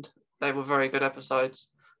end, they were very good episodes.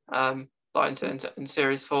 Like in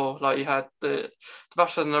series 4, like you had the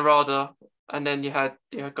Bachelor and Narada, and then you got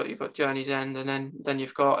Journey's End, and then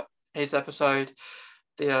you've got his episode,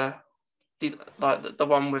 the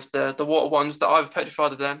one with the water ones that I was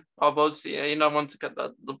petrified of them. I was, one to get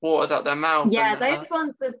the waters out their mouth. Yeah, those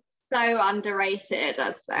ones are so underrated,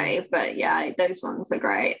 I'd say. But those ones are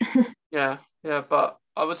great. yeah, but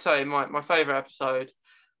I would say my favourite episode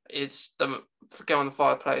is the Forget on the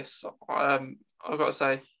Fireplace. I've got to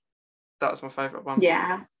say that's my favourite one.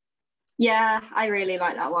 Yeah, I really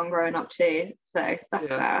like that one growing up too. So that's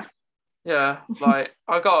fair. Yeah, like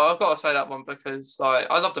I got to say that one because like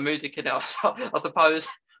I love the music in it, I suppose.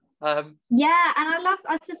 And I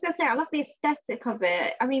was just gonna say, I love the aesthetic of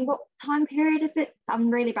it. I mean, what time period is it?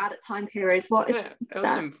 I'm really bad at time periods. What is it? It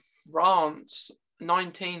was in France,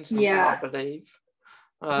 19 something, I believe.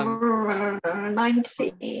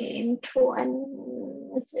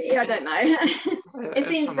 1920. I don't know. It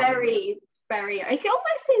seems very, very. It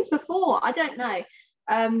almost seems before. I don't know.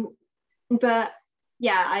 But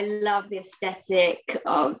I love the aesthetic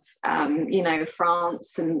of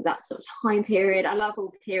France and that sort of time period. I love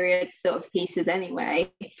all period sort of pieces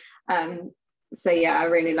anyway. I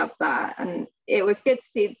really love that, and it was good to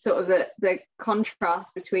see sort of the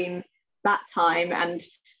contrast between that time and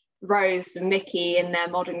Rose and Mickey in their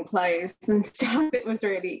modern clothes and stuff. It was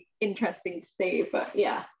really interesting to see. But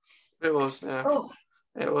it was.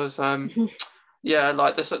 It was.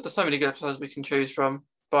 Like there's so many good episodes we can choose from,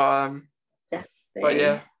 but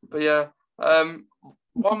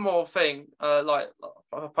one more thing, like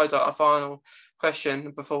I propose a final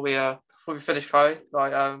question before we finish, Chloe.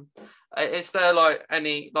 Like, is there like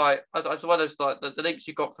any like as well as like the links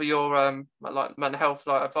you got for your like mental health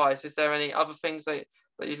like advice? Is there any other things that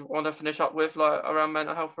you want to finish up with like around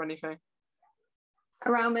mental health or anything?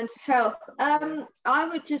 Around mental health, I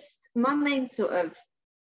would just, my main sort of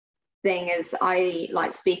thing is I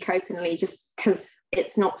like speak openly just because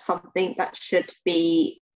it's not something that should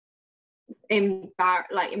be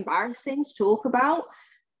embarrassing to talk about.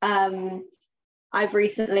 I've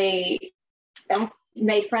recently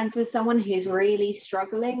made friends with someone who's really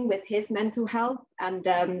struggling with his mental health, and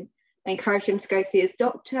I encourage him to go see his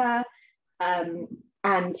doctor,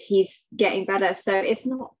 and he's getting better. So it's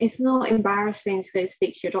not embarrassing to go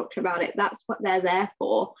speak to your doctor about it. That's what they're there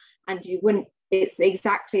for. And you wouldn't, it's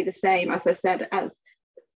exactly the same, as I said, as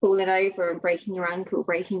falling over and breaking your ankle,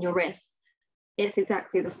 breaking your wrist. It's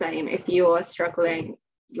exactly the same. If you're struggling,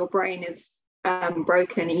 your brain is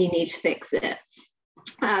broken and you need to fix it.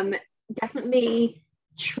 Definitely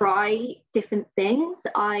try different things.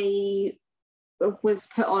 I was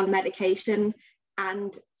put on medication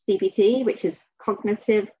and CBT, which is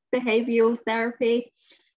cognitive behavioral therapy,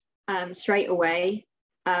 straight away.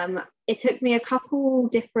 It took me a couple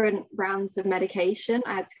different rounds of medication.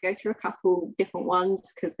 I had to go through a couple different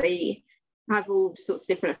ones because they have all sorts of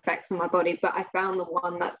different effects on my body, but I found the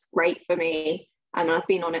one that's great for me, and I've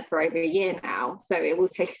been on it for over a year now, so it will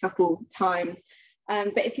take a couple times.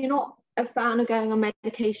 But if you're not a fan of going on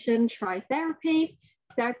medication, try therapy.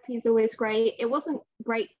 Therapy is always great. It wasn't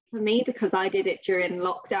great for me because I did it during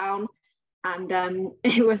lockdown, and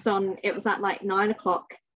it was at like 9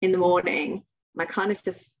 o'clock in the morning. And I kind of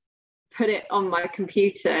just put it on my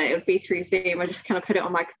computer. It would be through Zoom. I just kind of put it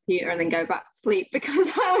on my computer and then go back to sleep because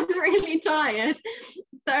I was really tired.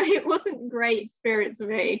 So it wasn't a great experience for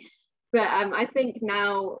me. But I think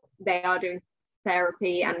now they are doing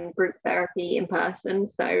therapy and group therapy in person.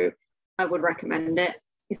 So I would recommend it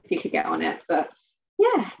if you could get on it. But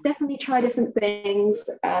yeah, definitely try different things.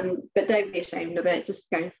 But don't be ashamed of it. Just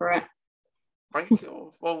go for it. Thank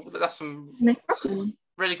you. Well, that's some No problem.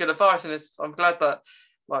 really good advice, and I'm glad that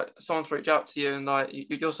like someone's reached out to you and like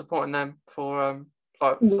you're supporting them for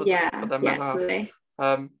for their mental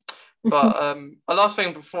health. But a last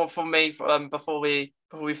thing before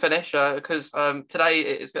we finish, because today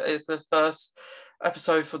is the first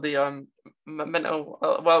episode for the mental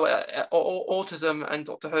autism and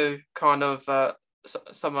Doctor Who kind of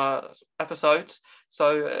summer episodes.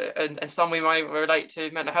 So and some we may relate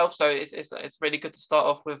to mental health. So it's really good to start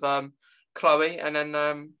off with Chloe, and then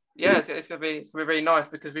yeah, it's gonna be really nice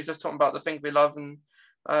because we're just talking about the things we love and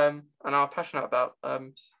are passionate about.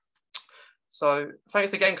 So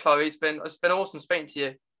thanks again, Chloe. It's been awesome speaking to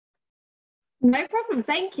you. No problem.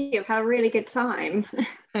 Thank you. I've had a really good time.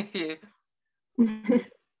 Thank you.